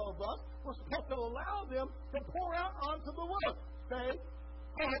out of us. We're supposed to allow them to pour out onto the world. Faith,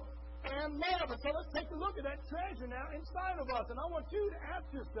 hope, and love. And so let's take a look at that treasure now inside of us. And I want you to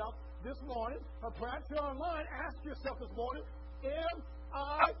ask yourself this morning, or perhaps you're online, ask yourself this morning, am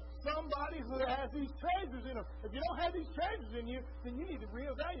I somebody who has these treasures in them? If you don't have these treasures in you, then you need to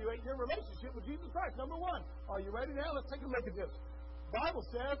reevaluate your relationship with Jesus Christ. Number one, are you ready now? Let's take a look at this. The Bible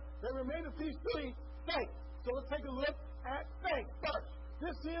says there remaineth these three, faith. So let's take a look at faith first.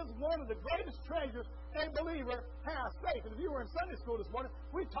 This is one of the greatest treasures a believer has, faith. And if you were in Sunday school this morning,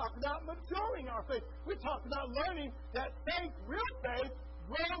 we talked about maturing our faith. We talked about learning that faith, real faith,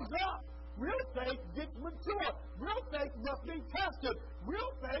 grows up. Real faith gets mature. Real faith must be tested.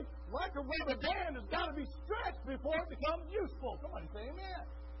 Real faith, like a rubber band, has got to be stretched before it becomes useful. Somebody say amen.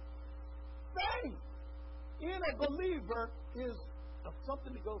 Faith in a believer is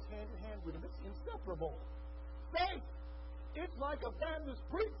something that goes hand in hand with him. It's inseparable. Faith, it's like a Baptist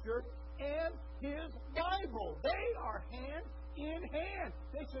preacher and his Bible. They are hand in hand.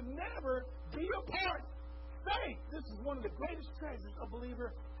 They should never be apart. Faith, this is one of the greatest treasures a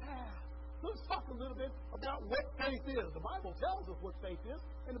believer has. Let's talk a little bit about what faith is. The Bible tells us what faith is.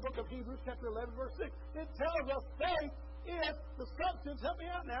 In the book of Hebrews, chapter 11, verse 6, it tells us faith is the substance, help me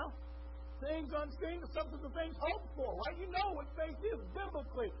out now, things unseen, the substance of things hoped for, right? You know what faith is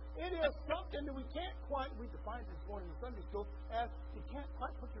biblically. It is something that we defined this morning in Sunday school as you can't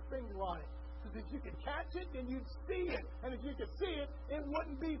quite put your finger on it. Because if you could catch it, then you'd see it. And if you could see it, it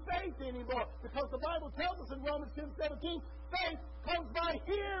wouldn't be faith anymore. Because the Bible tells us in Romans 10:17, faith comes by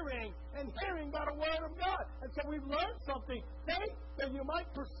hearing, and hearing by the Word of God. And so we've learned something. Faith, that you might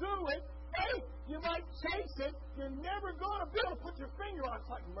pursue it. Faith, you might chase it. You're never going to be able to put your finger on it.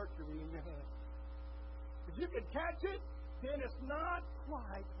 It's like mercury in your hand. If you can catch it, then it's not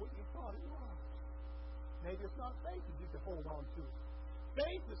quite what you thought it was. Maybe it's not faith that you can hold on to.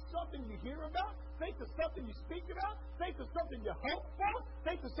 Faith is something you hear about. Faith is something you speak about. Faith is something you hope for.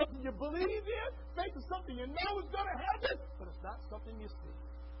 Faith is something you believe in. Faith is something you know is going to happen, but it's not something you see.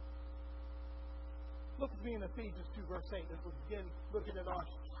 Look with me in Ephesians 2, verse 8, as we begin looking at our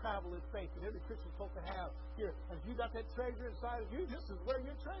travel in faith that every Christian is supposed to have here. And if you got that treasure inside of you, this is where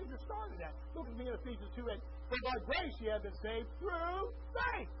your treasure started at. Look with me in Ephesians 2, 8. For by grace you have been saved through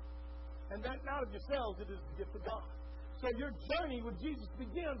faith. And that not of yourselves, it is the gift of God. So your journey with Jesus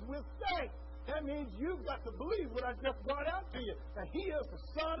begins with faith. That means you've got to believe what I just brought out to you, that He is the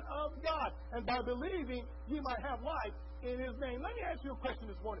Son of God. And by believing, you might have life in His name. Let me ask you a question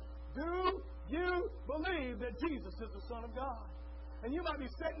this morning. Do you believe that Jesus is the Son of God? And you might be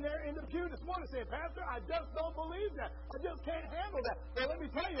sitting there in the pew this morning saying, Pastor, I just don't believe that. I just can't handle that. Well, let me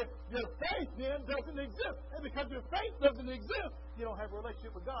tell you, your faith then doesn't exist. And because your faith doesn't exist, you don't have a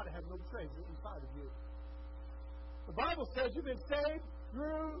relationship with God and have no treasure inside of you. The Bible says you've been saved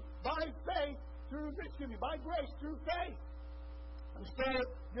by grace through faith. And so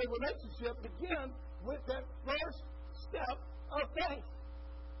your relationship begins with that first step of faith.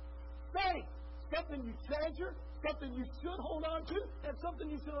 Faith, something you treasure, something you should hold on to, and something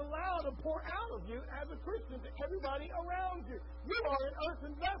you should allow to pour out of you as a Christian to everybody around you. You are an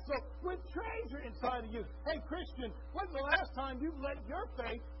earthen vessel with treasure inside of you. Hey, Christian, when's the last time you've let your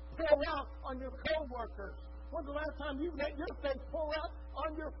faith pour out on your co-workers? When's the last time you've let your faith pour out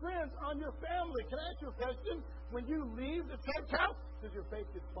on your friends, on your family? Can I ask you a question? When you leave the church house, does your faith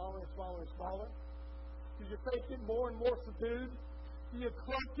get smaller and smaller and smaller? Does your faith get more and more subdued? Do you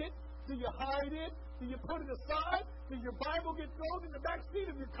cloak it? Do you hide it? Do you put it aside? Does your Bible get thrown in the back seat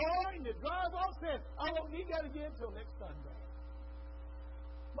of your car and you drive off saying, I won't need that again until next Sunday?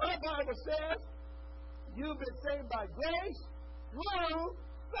 My Bible says you've been saved by grace through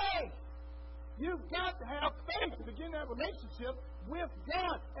faith. You've got to have faith to begin that relationship with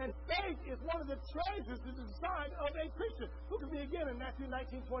God. And faith is one of the treasures that is inside of a Christian. Look at me again in Matthew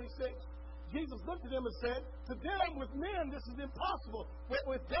 19:26. Jesus looked at them and said, to them with men this is impossible, but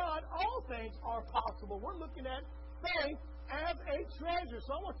with God all things are possible. We're looking at faith as a treasure.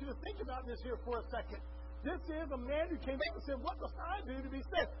 So I want you to think about this here for a second. This is a man who came up and said, what must I do to be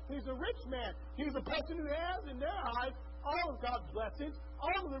saved? He's a rich man. He's a person who has in their eyes all of God's blessings,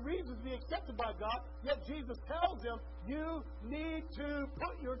 all of the reasons to be accepted by God, yet Jesus tells him, you need to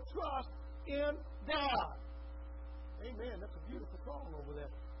put your trust in God. Amen. That's a beautiful song over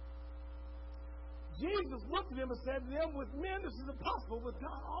there. Jesus looked at him and said to them, with men this is impossible, with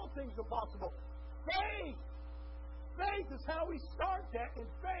God all things are possible. Faith. Faith is how we start that, and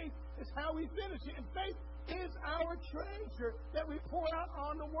faith is how we finish it. And faith is our treasure that we pour out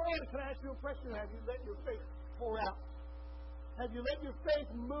on the world. Can I ask you a question? Have you let your faith pour out? Have you let your faith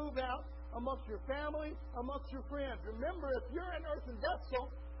move out amongst your family, amongst your friends? Remember, if you're an earthen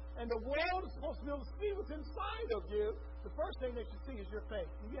vessel and the world is supposed to be able to see what's inside of you, the first thing they should see is your faith.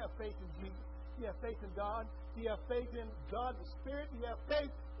 Do you have faith in Jesus? Do you have faith in God? Do you have faith in God the Spirit? Do you have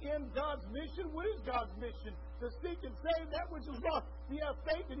faith in God's mission? What is God's mission? To seek and save that which is lost. Do you have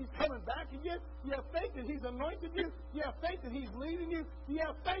faith that He's coming back again? Do you have faith that He's anointed you? Do you have faith that He's leading you? Do you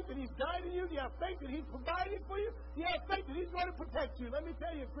have faith that He's guiding you? Do you have faith that He's providing for you? Do you have faith that He's going to protect you? Let me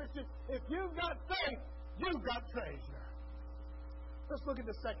tell you, Christian, if you've got faith, you've got treasure. Let's look at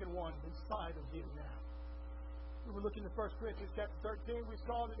the second one inside of you now. We were looking at 1 Corinthians chapter 13. We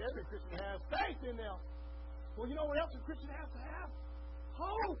saw that every Christian has faith in them. Well, you know what else a Christian has to have?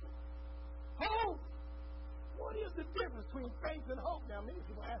 Hope. Hope. What is the difference between faith and hope? Now, many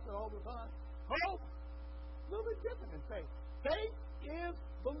people ask that all the time. Hope, a little bit different than faith. Faith is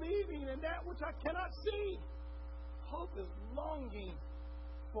believing in that which I cannot see. Hope is longing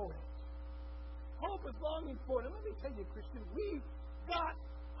for it. Hope is longing for it. And let me tell you, Christian, we've got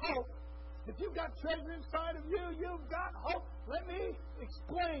hope. If you've got treasure inside of you, you've got hope. Let me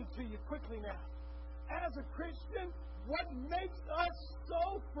explain to you quickly now. As a Christian, what makes us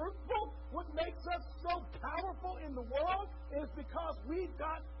so fruitful, what makes us so powerful in the world is because we've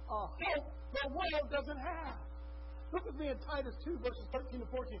got a hope the world doesn't have. Look with me in Titus 2, verses 13 to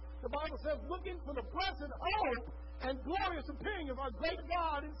 14. The Bible says, looking for the blessed hope and glorious appearing of our great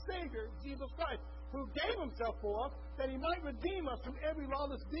God and Savior, Jesus Christ, who gave Himself for us, that He might redeem us from every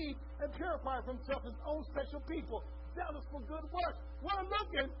lawless deed and purify for Himself His own special people, zealous for good works. We're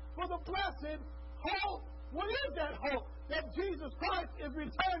looking for the blessed hope. What is that hope? That Jesus Christ is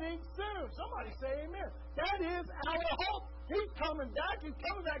returning soon. Somebody say amen. That is our hope. He's coming back. He's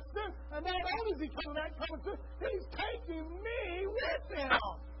coming back soon. And not only is He coming back, soon, He's taking me with Him.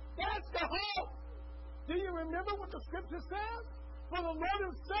 That's the hope. Do you remember what the Scripture says? For the Lord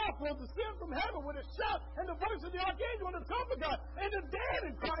Himself will descend from heaven with a shout and the voice of the archangel and the trumpet of God, and the dead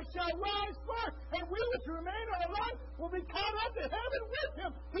in Christ shall rise first, and we which remain alive will be caught up to heaven with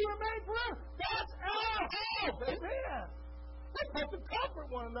Him to remain forever. That's our hope. Amen. We're supposed to comfort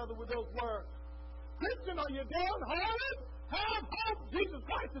one another with those words. Christian, are you downhearted? Have hope. Jesus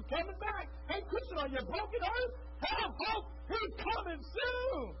Christ is coming back. Hey, Christian, are you brokenhearted? Have hope. He's coming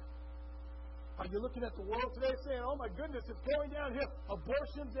soon. Are you looking at the world today saying, oh my goodness, it's going downhill.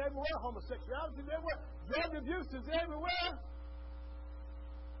 Abortion's everywhere. Homosexuality is everywhere. Drug abuse is everywhere.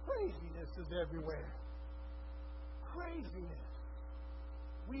 Craziness is everywhere. Craziness.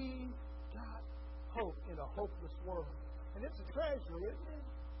 We got hope in a hopeless world. And it's a treasury, isn't it?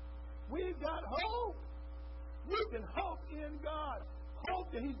 We've got hope. We can hope in God.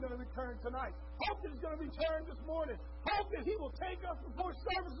 Hope that He's going to return tonight. Hope that He's going to return this morning. Hope that He will take us before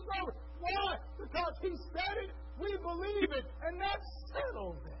service is over. Why? Because He said it, we believe it, and that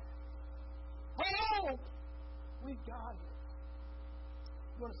settles it. Hope! We got it.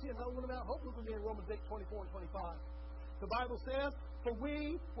 You want to see another one about hope? Look at me in Romans 8, 24 and 25. The Bible says, for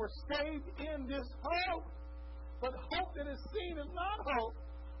we were saved in this hope. But hope that is seen is not hope.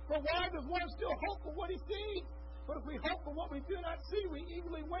 For why does one still hope for what he sees? But if we hope for what we do not see, we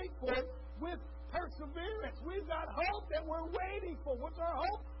eagerly wait for it with perseverance. We've got hope that we're waiting for. What's our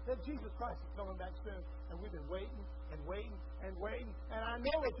hope? That Jesus Christ is coming back soon. And we've been waiting and waiting and waiting. And I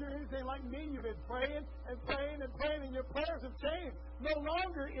know if you're anything like me, you've been praying and praying and praying, and your prayers have changed. No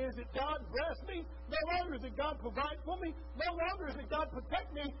longer is it God bless me. No longer is it God provide for me. No longer is it God protect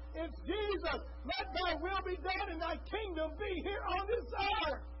me. It's Jesus. Let thy will be done and thy kingdom be here on this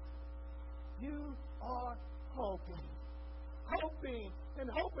earth. You are hoping. Hoping and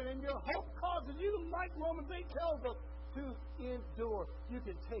hoping. And your hope causes you, like Romans 8 tells us, to endure. You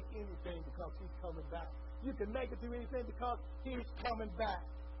can take anything because He's coming back. You can make it through anything because He's coming back.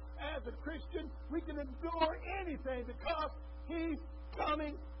 As a Christian, we can endure anything because He's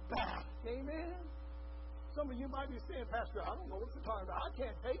coming back. Amen? Some of you might be saying, Pastor, I don't know what you're talking about. I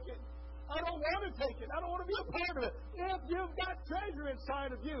can't take it. I don't want to take it. I don't want to be a part of it. If you've got treasure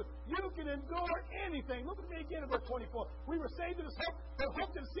inside of you, you can endure anything. Look at me again in verse 24. We were saved in this hope, but hope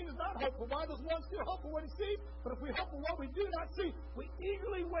that is seen is not hope. For why does one still hope for what he sees? But if we hope for what we do not see, we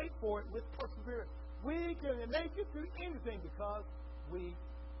eagerly wait for it with perseverance. We can make it through anything because we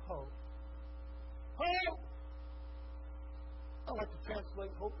hope. Hope! I like to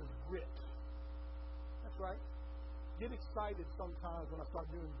translate hope as grit. That's right. Get excited sometimes when I start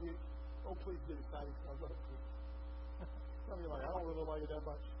doing grit. Oh, please get excited. I love it. Some of you are like, I don't really like it that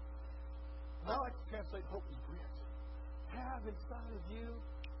much. And I like to translate hope as grit. Have inside of you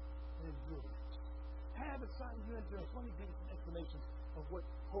endurance. Have inside of you endurance. Let me give you some explanations of what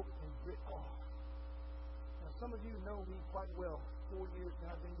hope and grit are. Now, some of you know me quite well. 4 years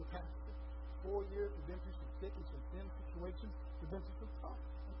now being the pastor. 4 years, we've been through some thick and some thin situations. We've been through some tough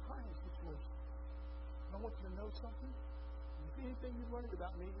and trying situations. And I want you to know something. If anything you've learned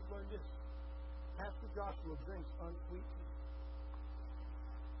about me, you've learned this. Pastor Joshua drinks unsweet tea.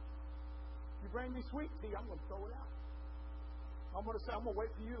 If you bring me sweet tea, I'm going to throw it out. I'm going to say, I'm going to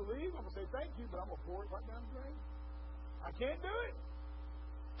wait for you to leave. I'm going to say thank you, but I'm going to pour it right down the drain. I can't do it.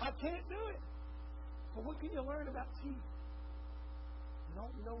 I can't do it. But what can you learn about tea? You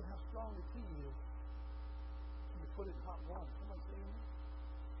don't know how strong the tea is when you put it in hot water. Somebody say amen?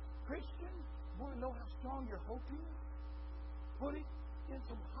 Christian, you want to know how strong your hope is? Put it in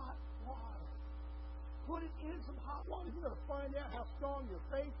some hot water. Put it in some hot water. You're going to find out how strong your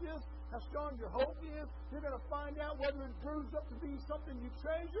faith is, how strong your hope is. You're going to find out whether it brews up to be something you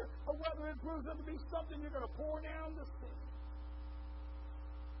treasure or whether it brews up to be something you're going to pour down the sink.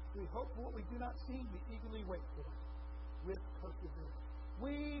 We hope for what we do not see. We eagerly wait for it with perseverance.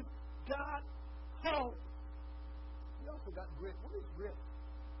 We've got hope. We also got grit. What is grit?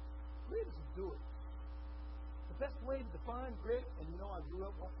 Grit is endurance. The best way to define grit, and you know I grew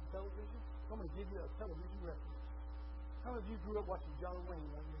up watching television, so I'm going to give you a television reference. How many of you grew up watching John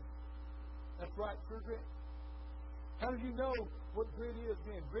Wayne like me? That's right, true grit. How many of you know what grit is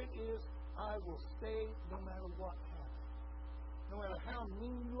then? Grit is, I will stay no matter what happens. No matter how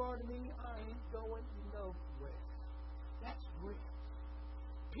mean you are to me, I ain't going nowhere. That's grit.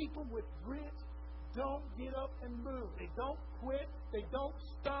 People with grit don't get up and move. They don't quit. They don't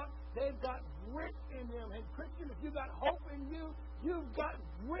stop. They've got grit in them. And Christian, if you've got hope in you, you've got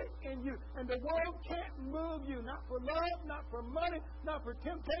grit in you. And the world can't move you. Not for love, not for money, not for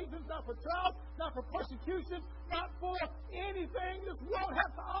temptations, not for trials, not for persecution, not for anything this world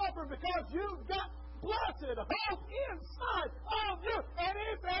has to offer, because you've got blessed hope inside of you. And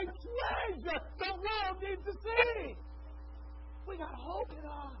it's a treasure the world needs to see. We got hope in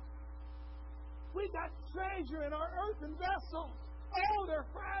us. We got treasure in our earthen vessels. Oh, they're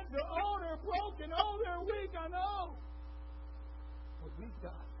fragile. Oh, they're broken. Oh, they're weak. I know. But we've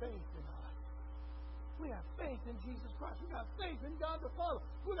got faith in us. We have faith in Jesus Christ. We got faith in God the Father.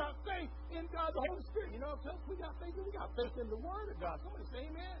 We got faith in God the Holy Spirit. You know what else we got faith in? We got faith in the Word of God. Somebody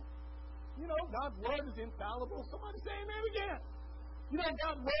say amen. You know, God's Word is infallible. Somebody say amen again. You know,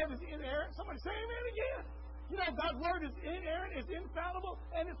 God's Word is inerrant. Somebody say amen again. You know, God's Word is inerrant, is infallible,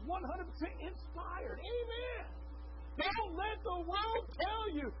 and it's 100% inspired. Amen. Don't let the world tell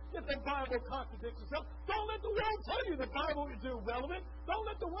you that the Bible contradicts itself. Don't let the world tell you the Bible is irrelevant. Don't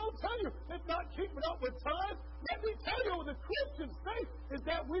let the world tell you it's not keeping up with times. Let me tell you, the Christian faith is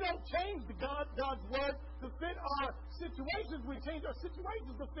that we don't change God's Word to fit our situations. We change our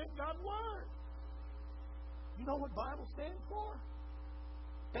situations to fit God's Word. You know what Bible stands for?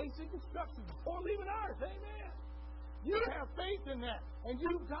 Basic instructions before leaving ours. Amen. You have faith in that, and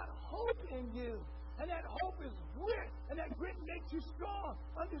you've got hope in you. And that hope is grit, and that grit makes you strong.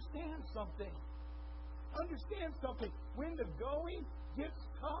 Understand something. Understand something. When the going gets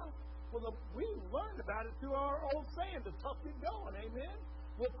tough, well, we learned about it through our old saying, the tough get going. Amen?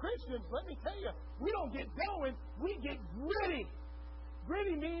 Well, Christians, let me tell you, we don't get going, we get gritty.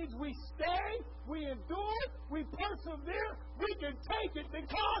 Gritty means we stay, we endure, we persevere, we can take it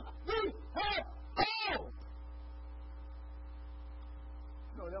because we have hope.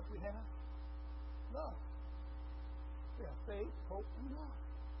 You know what else we have? Love. We have faith, hope, and love.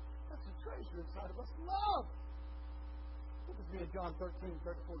 That's the treasure inside of us. Love. Look at me at John 13,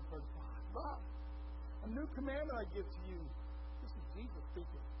 34, and 35. Love. A new commandment I give to you. This is Jesus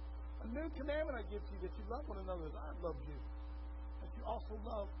speaking. A new commandment I give to you, that you love one another as I loved you. That you also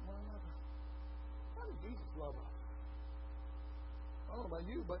love one another. How did Jesus love us? I don't know about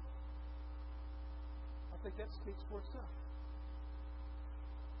you, but I think that speaks for itself.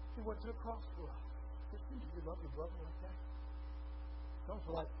 He went to the cross for us. Christians, you love your brother like that? Some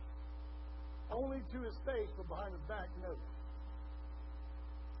are like, only to his face, but behind his back, no.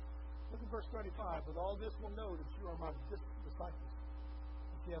 Look at verse 35. With all this we'll know that you are my disciples,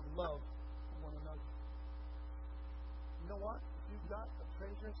 if you have love for one another. You know what? If you've got a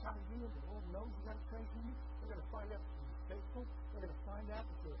treasure inside of you, and the world knows you've got a treasure in you, they're going to find out that you're faithful. They're going to find out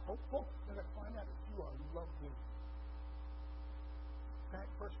that you're hopeful. They're going to find out that you are loved. In fact,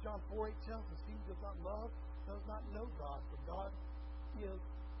 1 John 4:8 tells us, he who does not love does not know God, for God is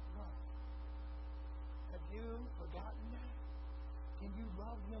love. Have you forgotten that? Can you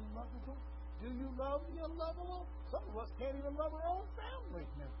love the unlovable? Do you love the unlovable? Some of us can't even love our own family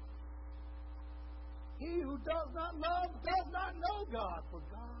members. He who does not love does not know God, for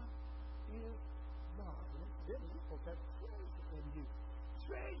God is love. And incidentally, we put that treasure in you.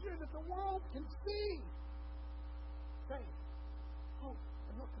 Treasure that the world can see. Faith. Hope.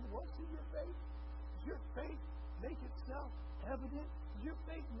 And look, can the world see your faith? Does your faith make itself evident? Does your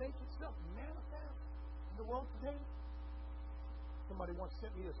faith make itself manifest in the world today? Somebody once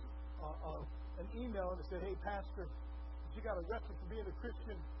sent me an email and said, hey, Pastor, you got a record for being a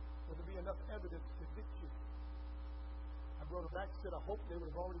Christian, will there be enough evidence to convict you? I Brother back said, I hope they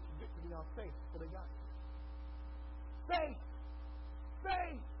would have already convicted me on faith before they got it. Faith!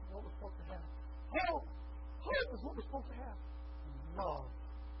 Faith is what we're supposed to have. Hope! Hope is what we're supposed to have. And love.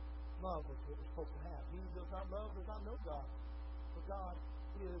 Love is what we're supposed to have. He who does not love does not know God. For God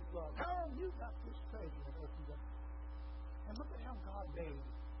is love. How you got this treasure in earthen vessels? And look at how God made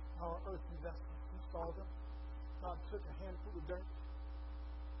our earthen vessels. He saw them. God took a handful of dirt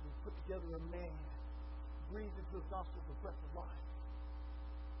and put together a man, breathed into his nostrils the breath of life.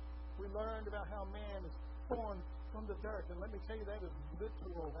 We learned about how man is formed from the dirt. And let me tell you, that is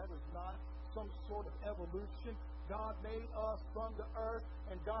literal. That is not some sort of evolution. God made us from the earth,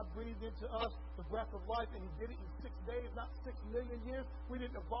 and God breathed into us the breath of life, and He did it in 6 days, not 6 million years. We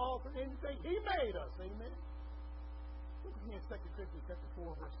didn't evolve from anything. He made us. Amen. Look at me in 2 Corinthians chapter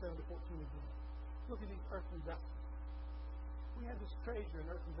 4, verse 7 to 14 again. Look at these earthen vessels. We have this treasure in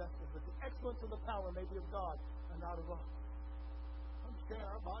earthen vessels, but the excellence of the power may be of God and not of us. Understand,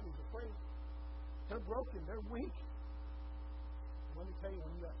 our bodies are frail. They're broken. They're weak. And let me tell you,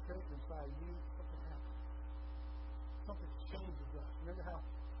 when you got treasure inside of you, something happens. Something changes us. Remember how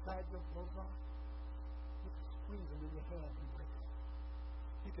fragile those are? You can squeeze them in your hand and break them.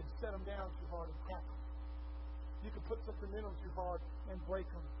 You can set them down too hard and crack them. You can put something in them too hard and break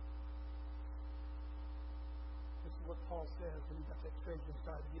them. This is what Paul says when you got that treasure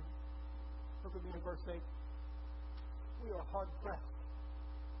inside of you. Look at me in verse 8. We are hard pressed.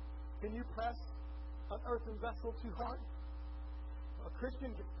 Can you press an earthen vessel too hard? A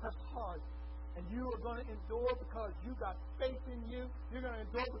Christian gets pressed hard. And you are going to endure because you got faith in you. You're going to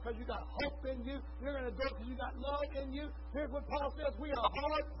endure because you got hope in you. You're going to endure because you got love in you. Here's what Paul says. We are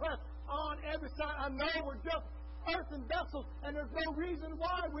hard pressed on every side. I know we're just earthen vessels, and there's no reason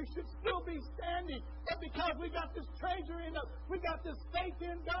why we should still be standing. But because we got this treasure in us, we got this faith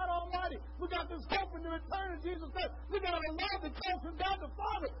in God Almighty, we got this hope in the return of Jesus Christ, we got a love that comes from God the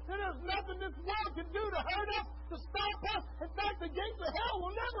Father, and there's nothing this world can do to hurt us, to stop us. In fact, the gates of hell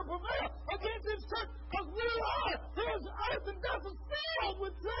will never prevail against His church, because we are His earthen vessels filled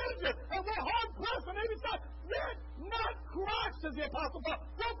with treasure, and we're hard pressed on every side. Yet not crushed, says the Apostle Paul.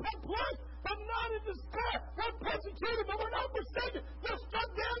 We're perplexed, but not in despair. We're persecuted, but we're not forsaken. We're struck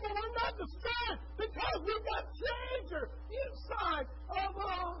down, but we're not destroyed, because we've got treasure inside of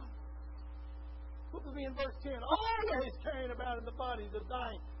us. Look at me in verse 10. Always carrying about in the body the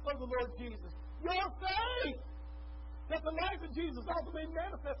dying of the Lord Jesus. Your faith, that the life of Jesus also may be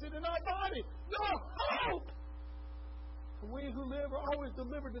manifested in our body. Your hope. For we who live are always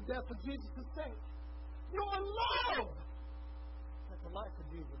delivered to death for Jesus' sake. Your love, that the life of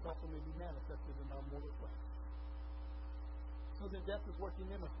Jesus also may be manifested in our mortal flesh. So that death is working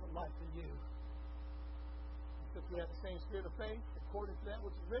in us, but life in you. Since we have the same spirit of faith, according to that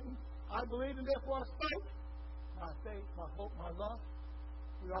which is written, I believe and therefore I spoke. My faith, my hope, my love,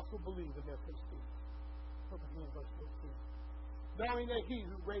 we also believe and therefore speak. Look at me in verse 14. Knowing that He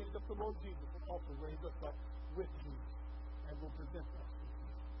who raised up the Lord Jesus will also raise us up with Jesus and will present us with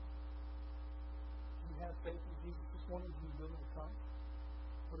Jesus. You have faith in Jesus this morning, you willing to come?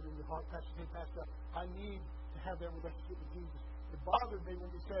 Put it in your heart. Pastor said, Pastor, I need to have that relationship with Jesus. It bothered me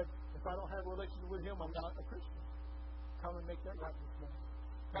when you said, if I don't have a relationship with Him, I'm not a Christian. Come and make that right this morning.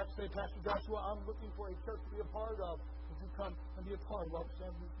 Pastor said, Pastor Joshua, I'm looking for a church to be a part of. Would you come and be a part of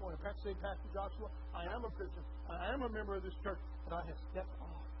Robertson this morning? Pastor said, Pastor Joshua, I am a Christian. I am a member of this church, but I have stepped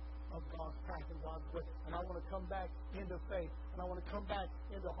off of God's path and God's way. And I want to come back into faith. And I want to come back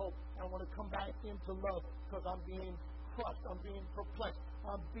into hope. And I want to come back into love, because I'm being crushed. I'm being perplexed.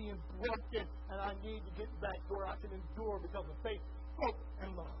 I'm being broken. And I need to get back to where I can endure because of faith, hope,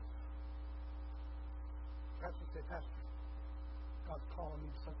 and love. Pastor said, Pastor, God's calling me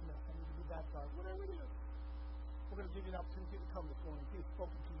to something else. I need to be baptized. Whatever it is. We're going to give you an opportunity to come this morning. He has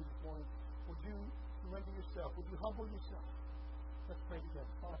spoken to you this morning. Would you surrender yourself? Would you humble yourself? Let's pray together.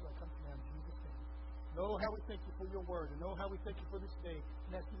 Father, I come to you now in Jesus' name. Know how we thank you for your word, and know how we thank you for this day,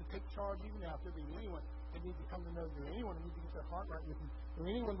 and ask you to take charge even now. If there be anyone that needs to come to know you, or anyone that needs to get their heart right with you, or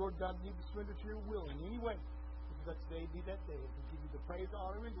anyone, Lord God, that needs to surrender to your will in any way, because that today be that day. And we give you the praise,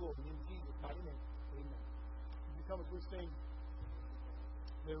 honor, and glory in Jesus' mighty name. Amen. Would you come as we sing,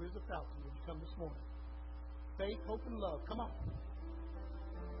 There is a Fountain? Would you come this morning? Faith, hope, and love. Come on.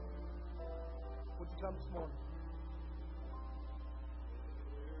 Would you come this morning?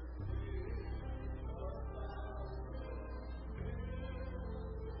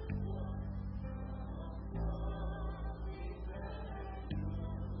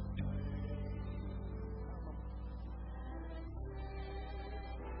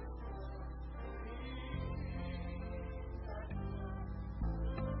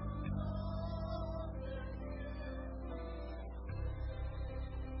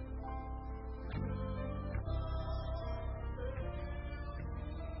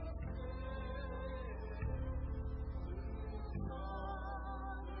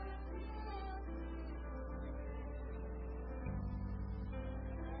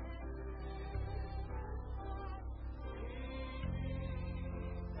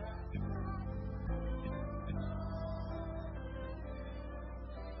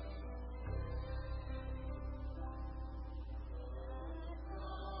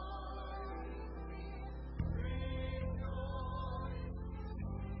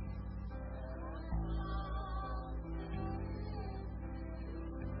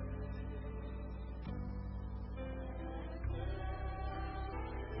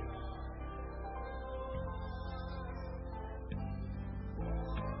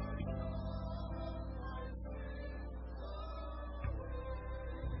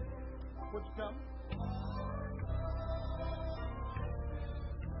 Would you come?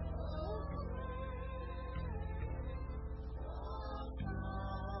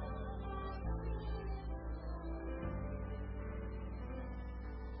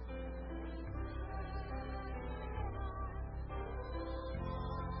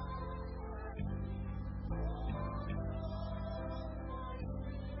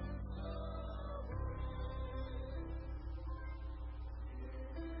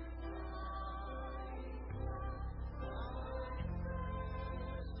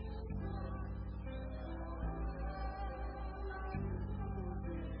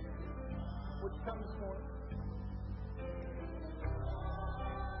 Would you come this morning?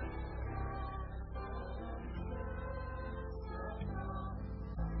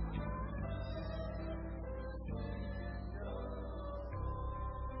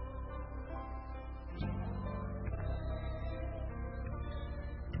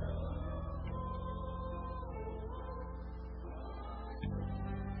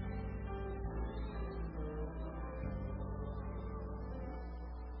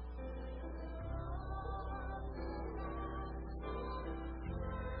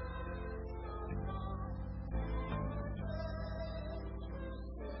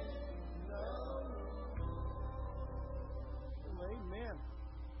 Amen.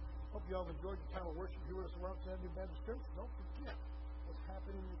 Hope you all have enjoyed your time of worship here with us around San Diego Baptist Church. Don't forget what's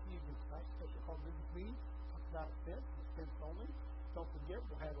happening this evening. Tonight's special called Visit Me. Talk about offense. It's offense only. Don't forget,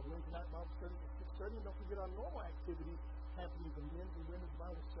 we'll have a Wednesday night Bible study at 6:30. And don't forget our normal activities happening for men's and women's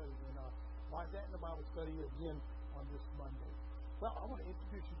Bible study. And why is that in the Bible study again on this Monday? Well, I want to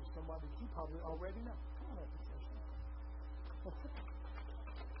introduce you to somebody that you probably already know. Come on up, Ashley.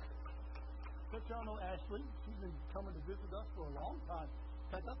 But y'all know Ashley. She's been coming to visit us for a long time.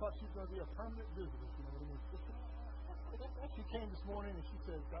 In fact, I thought she was going to be a permanent visitor, you know what I mean? She came this morning and she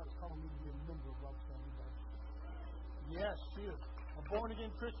said, God is calling me to be a member of Robertson. Yes, she is a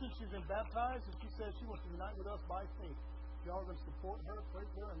born-again Christian. She's been baptized, and she says she wants to unite with us by faith. Y'all are going to support her, pray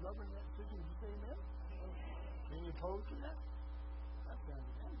for her, and love her in that decision. Did you say amen? Any opposed to that? That sounds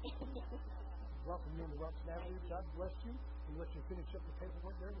good. Welcome you to Robertson Avenue. God bless you. And let you finish up the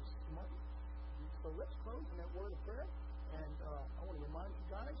paperwork there this morning. So let's close in that word of prayer. And I want to remind you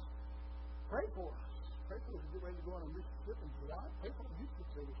guys, pray for us. Pray for us to get ready to go on a mission trip in July. Pray for our youth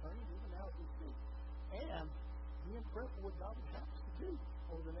kids that are returning, even now as we speak. And be in prayer for what God would have us to do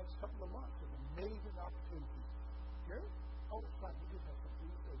over the next couple of months. An amazing opportunity. Gary? Oh, it's fine. We did have something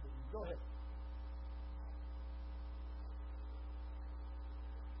to say. Go ahead.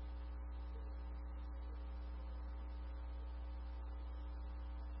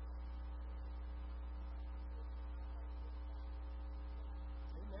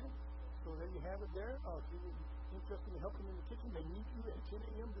 So there you have it there. If you're interested in helping in the kitchen, they need you at 10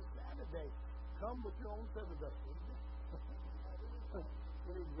 a.m. this Saturday. Come with your own feather duster.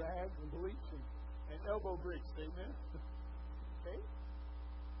 We need rags and bleach and elbow grease. Amen. Okay?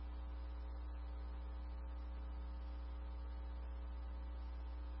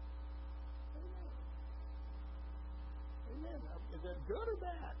 Amen. Amen. Is that good or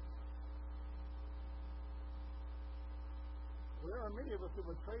bad? There are many of us that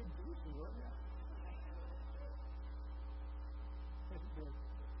would trade Jerusalem, weren't there?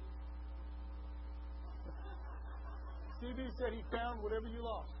 CB said he found whatever you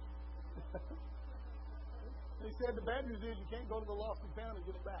lost. He said the bad news is you can't go to the lost and found and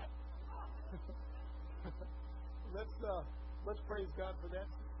get it back. Let's praise God for that.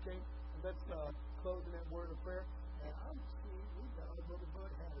 Okay, let's close in that word of prayer. And I'm seeing we got a brother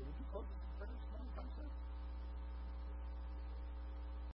Bud Hatter. Would you close this in prayer this morning, sir?